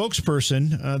a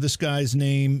spokesperson, this guy's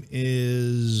name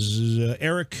is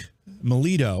Eric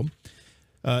Melito.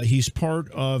 He's part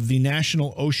of the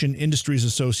National Ocean Industries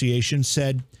Association,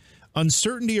 said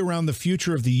uncertainty around the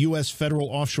future of the U.S. federal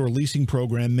offshore leasing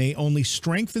program may only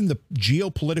strengthen the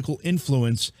geopolitical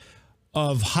influence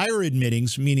of higher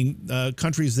emittings, meaning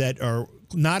countries that are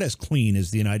not as clean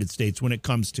as the United States when it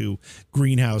comes to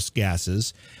greenhouse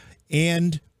gases,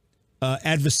 and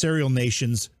adversarial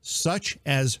nations such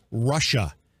as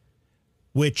Russia,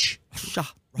 which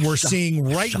we're seeing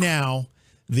right now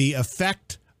the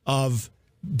effect of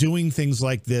doing things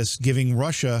like this, giving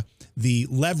Russia the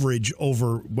leverage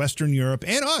over Western Europe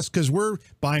and us, because we're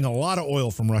buying a lot of oil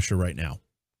from Russia right now.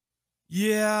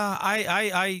 Yeah,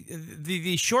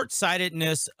 the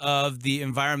short-sightedness of the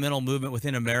environmental movement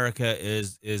within America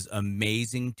is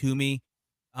amazing to me.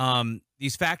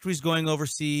 These factories going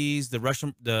overseas,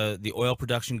 the oil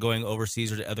production going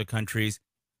overseas or to other countries,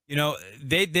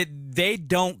 they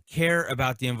don't care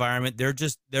about the environment. They're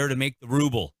just there to make the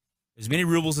ruble, as many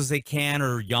rubles as they can,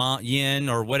 or yen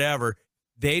or whatever.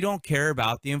 They don't care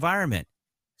about the environment.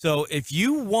 So if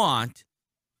you want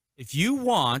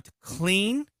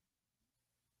clean,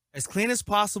 as clean as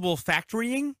possible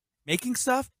factorying, making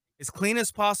stuff, as clean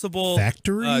as possible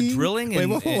drilling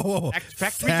and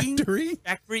factorying?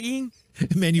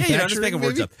 Manufacturing? Yeah, just making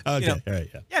words up. Okay, all right,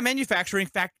 yeah, manufacturing,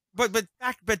 but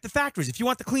the factories, if you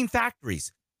want the clean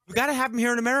factories, you got to have them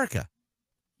here in America.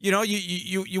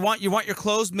 You want your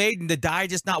clothes made and the dye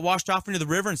just not washed off into the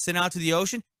river and sent out to the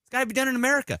ocean. It's got to be done in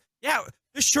America. Yeah,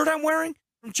 this shirt I'm wearing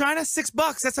from China,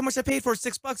 $6. That's how much I paid for it,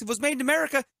 $6. If it was made in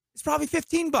America, it's probably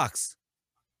 $15.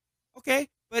 Okay,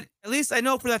 but at least I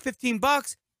know for that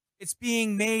 $15, it's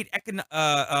being made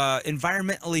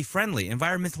environmentally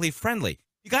friendly.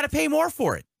 You got to pay more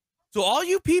for it. So all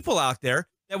you people out there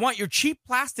that want your cheap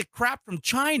plastic crap from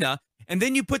China, and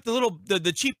then you put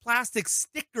the cheap plastic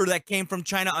sticker that came from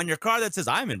China on your car that says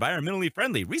I'm environmentally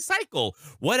friendly, recycle,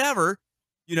 whatever,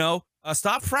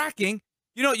 stop fracking.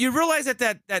 You realize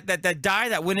that dye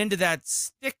that went into that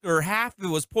sticker, half of it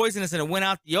was poisonous and it went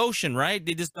out the ocean, right?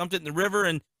 They just dumped it in the river,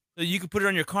 and so you could put it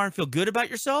on your car and feel good about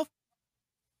yourself.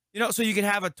 So you could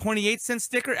have a 28-cent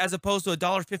sticker as opposed to a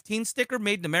 $1.15 sticker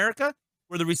made in America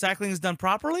where the recycling is done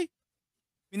properly.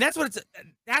 I mean, that's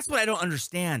what I don't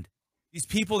understand. These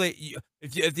people that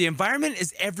if the environment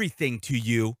is everything to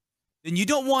you, then you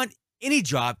don't want any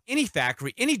job, any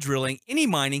factory, any drilling, any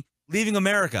mining leaving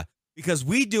America, because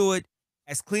we do it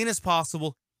as clean as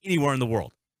possible anywhere in the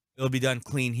world. It'll be done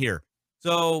clean here.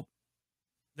 So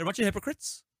they're a bunch of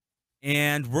hypocrites,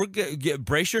 and we're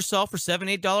brace yourself for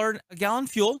 $7-8 a gallon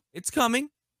fuel. It's coming.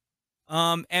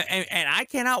 And I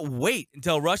cannot wait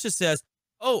until Russia says,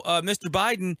 "Oh, Mr.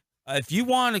 Biden, if you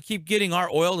want to keep getting our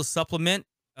oil to supplement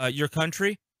your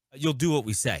country, you'll do what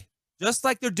we say." Just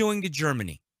like they're doing to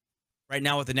Germany right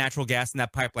now with the natural gas and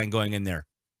that pipeline going in there.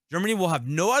 Germany will have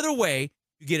no other way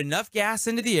to get enough gas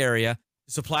into the area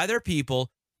to supply their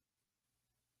people.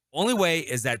 Only way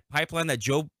is that pipeline that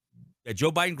Joe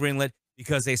Biden greenlit,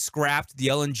 because they scrapped the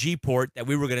LNG port that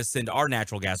we were going to send our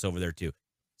natural gas over there to.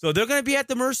 So they're going to be at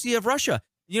the mercy of Russia.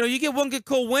 You get one good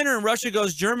cold winter and Russia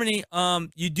goes, Germany,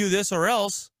 you do this or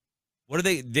else. What are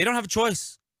they? They don't have a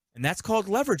choice. And that's called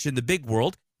leverage in the big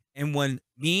world. And when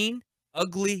mean,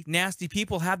 ugly, nasty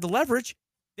people have the leverage,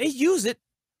 they use it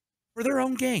for their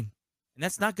own gain. And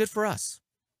that's not good for us.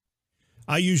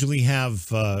 I usually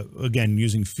have, again,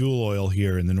 using fuel oil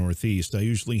here in the Northeast, I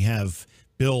usually have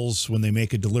bills when they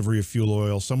make a delivery of fuel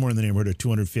oil somewhere in the neighborhood of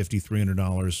 $250,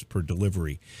 $300 per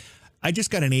delivery. I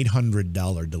just got an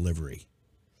 $800 delivery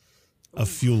of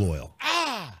fuel oil.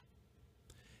 How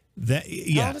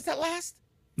long does that last?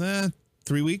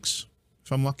 3 weeks,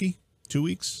 if I'm lucky. 2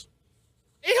 weeks.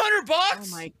 $800? Oh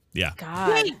my Yeah. God.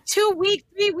 Wait, 2 weeks,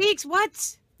 3 weeks,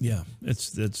 what? Yeah,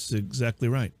 that's exactly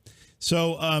right.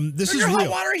 So this Turn is your real. hot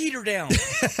water heater down.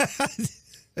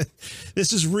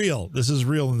 This is real. This is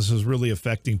real, and this is really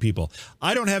affecting people.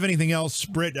 I don't have anything else,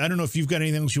 Britt. I don't know if you've got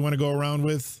anything else you want to go around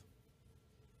with.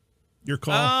 Your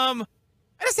call. I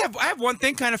have one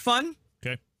thing kind of fun.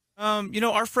 Okay.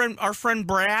 Our friend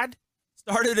Brad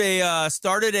started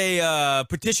a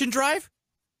petition drive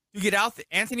to get out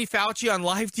Anthony Fauci on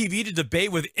live TV to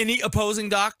debate with any opposing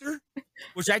doctor,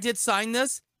 which I did sign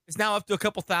this. It's now up to a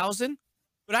couple thousand.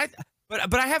 But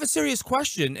I have a serious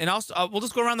question, and we'll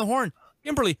just go around the horn.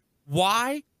 Kimberly,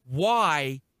 why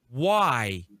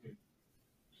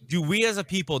do we as a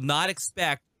people not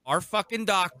expect our fucking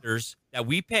doctors that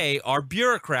we pay, our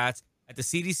bureaucrats at the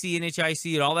CDC,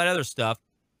 NHIC, and all that other stuff,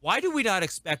 why do we not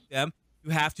expect them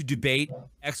to have to debate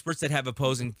experts that have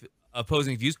opposing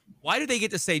views? Why do they get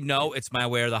to say, no, it's my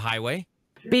way or the highway?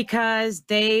 Because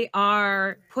they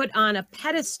are put on a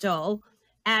pedestal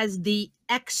as the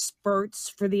experts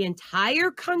for the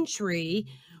entire country,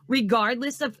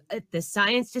 regardless of if the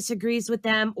science disagrees with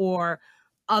them or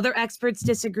other experts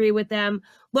disagree with them.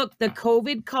 Look, the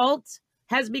COVID cult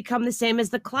has become the same as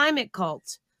the climate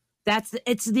cult.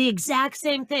 It's the exact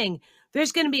same thing.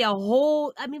 There's going to be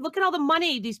look at all the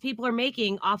money these people are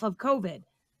making off of COVID.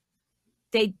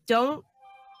 They don't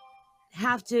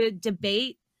have to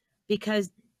debate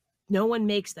because no one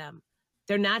makes them.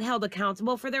 They're not held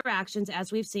accountable for their actions.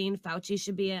 As we've seen, Fauci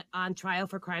should be on trial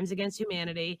for crimes against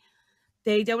humanity.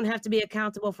 They don't have to be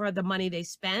accountable for the money they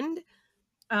spend.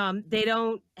 They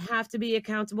don't have to be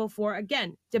accountable for,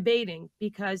 again, debating,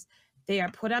 because they are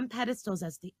put on pedestals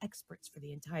as the experts for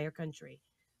the entire country.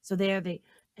 So they are the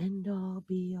end all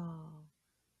be all.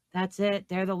 That's it.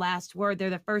 They're the last word. They're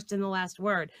the first and the last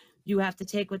word. You have to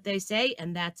take what they say,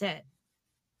 and that's it.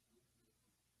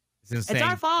 It's insane. It's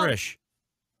our fault. Trish.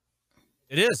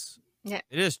 It is. Yeah.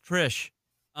 It is, Trish.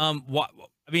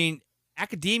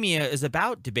 Academia is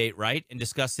about debate, right? And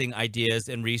discussing ideas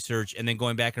and research and then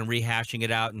going back and rehashing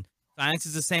it out. And science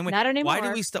is the same way. Not anymore. Why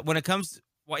do we stop when it comes?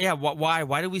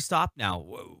 Why do we stop now?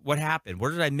 What happened?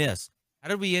 Where did I miss? How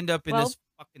did we end up in this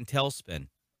fucking tailspin?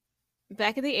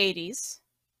 Back in the 80s,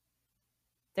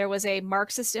 there was a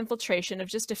Marxist infiltration of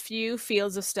just a few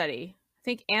fields of study. I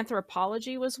think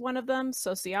anthropology was one of them,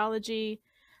 sociology.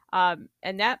 And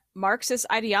that Marxist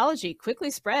ideology quickly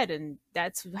spread, and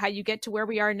that's how you get to where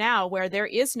we are now, where there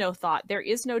is no thought, there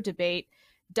is no debate.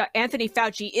 Anthony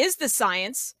Fauci is the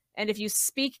science, and if you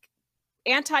speak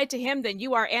anti to him, then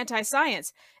you are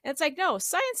anti-science. And it's like, no,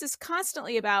 science is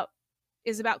constantly about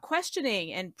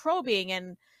questioning and probing,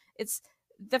 and it's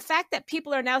the fact that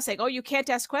people are now saying, oh, you can't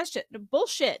ask questions.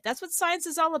 Bullshit. That's what science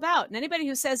is all about. And anybody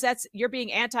who says you're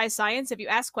being anti-science if you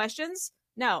ask questions,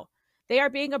 no, they are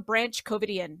being a branch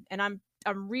COVIDian. And I'm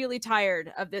really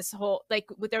tired of this whole, like,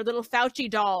 with their little Fauci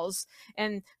dolls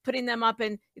and putting them up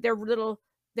in their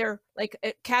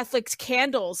like Catholic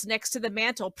candles next to the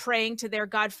mantle, praying to their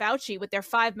God Fauci with their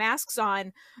 5 masks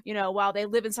on, while they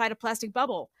live inside a plastic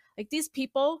bubble. Like, these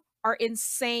people are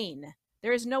insane.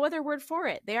 There is no other word for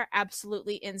it. They are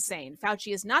absolutely insane.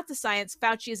 Fauci is not the science.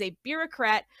 Fauci is a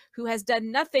bureaucrat who has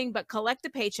done nothing but collect a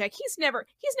paycheck. He's never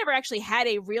actually had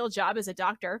a real job as a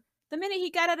doctor. The minute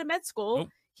he got out of med school, Nope.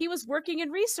 He was working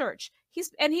in research. He's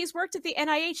worked at the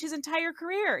NIH his entire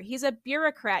career. He's a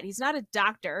bureaucrat. He's not a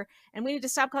doctor. And we need to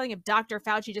stop calling him Dr.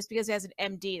 Fauci just because he has an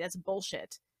MD. That's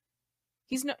bullshit.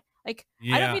 He's no, like,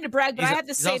 I don't mean to brag, but I have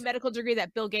the same medical degree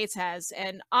that Bill Gates has.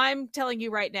 And I'm telling you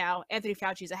right now, Anthony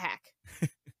Fauci's a hack.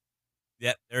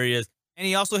 Yep, there he is. And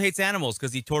he also hates animals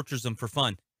because he tortures them for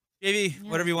fun. JB,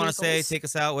 whatever you want to say, take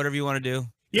us out, whatever you want to do.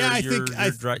 Yeah,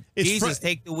 Jesus,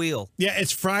 take the wheel. Yeah,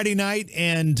 it's Friday night,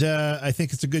 and I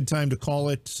think it's a good time to call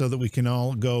it so that we can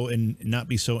all go and not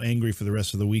be so angry for the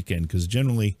rest of the weekend, because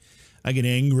generally I get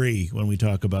angry when we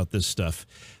talk about this stuff.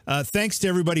 Thanks to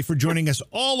everybody for joining us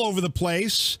all over the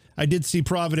place. I did see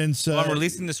Providence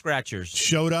releasing the scratchers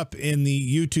showed up in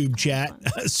the YouTube chat,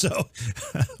 so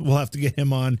we'll have to get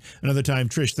him on another time.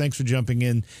 Trish, thanks for jumping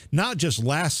in. Not just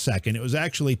last second; it was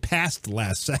actually past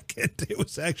last second. It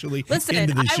was actually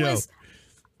into the show.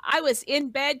 I was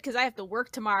in bed because I have to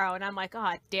work tomorrow, and I'm like,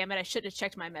 oh, damn it, I should have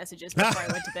checked my messages before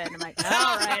I went to bed. And I'm like,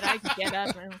 all right, I can get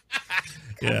up and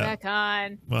come back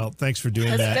on. Well, thanks for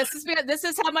doing that. This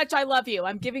is how much I love you.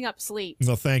 I'm giving up sleep.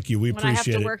 Well, thank you. We appreciate it.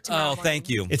 I have to work tomorrow morning. Thank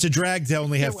you. It's a drag to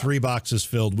only have 3 boxes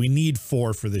filled. We need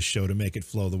 4 for this show to make it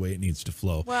flow the way it needs to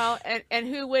flow. Well, and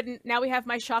who wouldn't? Now we have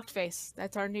my shocked face.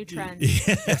 That's our new trend.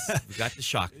 Yes, we got the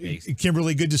shocked face.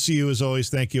 Kimberly, good to see you as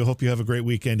always. Thank you. Hope you have a great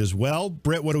weekend as well.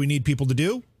 Britt, what do we need people to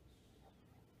do?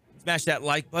 Smash that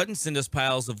like button. Send us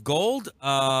piles of gold.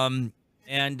 And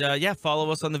follow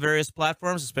us on the various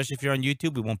platforms, especially if you're on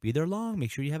YouTube. We won't be there long.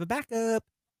 Make sure you have a backup.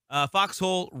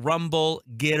 Foxhole, Rumble,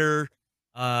 Gitter,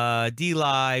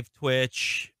 DLive,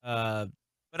 Twitch. But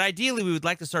ideally, we would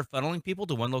like to start funneling people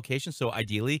to one location. So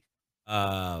ideally,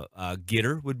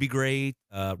 Gitter would be great,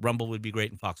 Rumble would be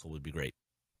great, and Foxhole would be great.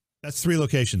 That's 3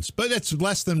 locations, but that's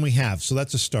less than we have. So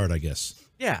that's a start, I guess.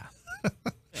 Yeah.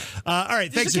 All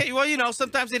right. Thanks. Okay. Well,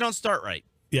 sometimes they don't start right.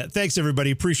 Yeah, thanks,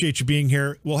 everybody. Appreciate you being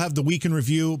here. We'll have the Week in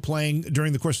Review playing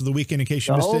during the course of the weekend in case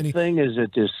you missed any. The whole thing is a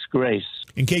disgrace.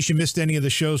 In case you missed any of the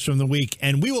shows from the week.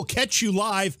 And we will catch you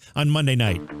live on Monday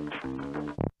night.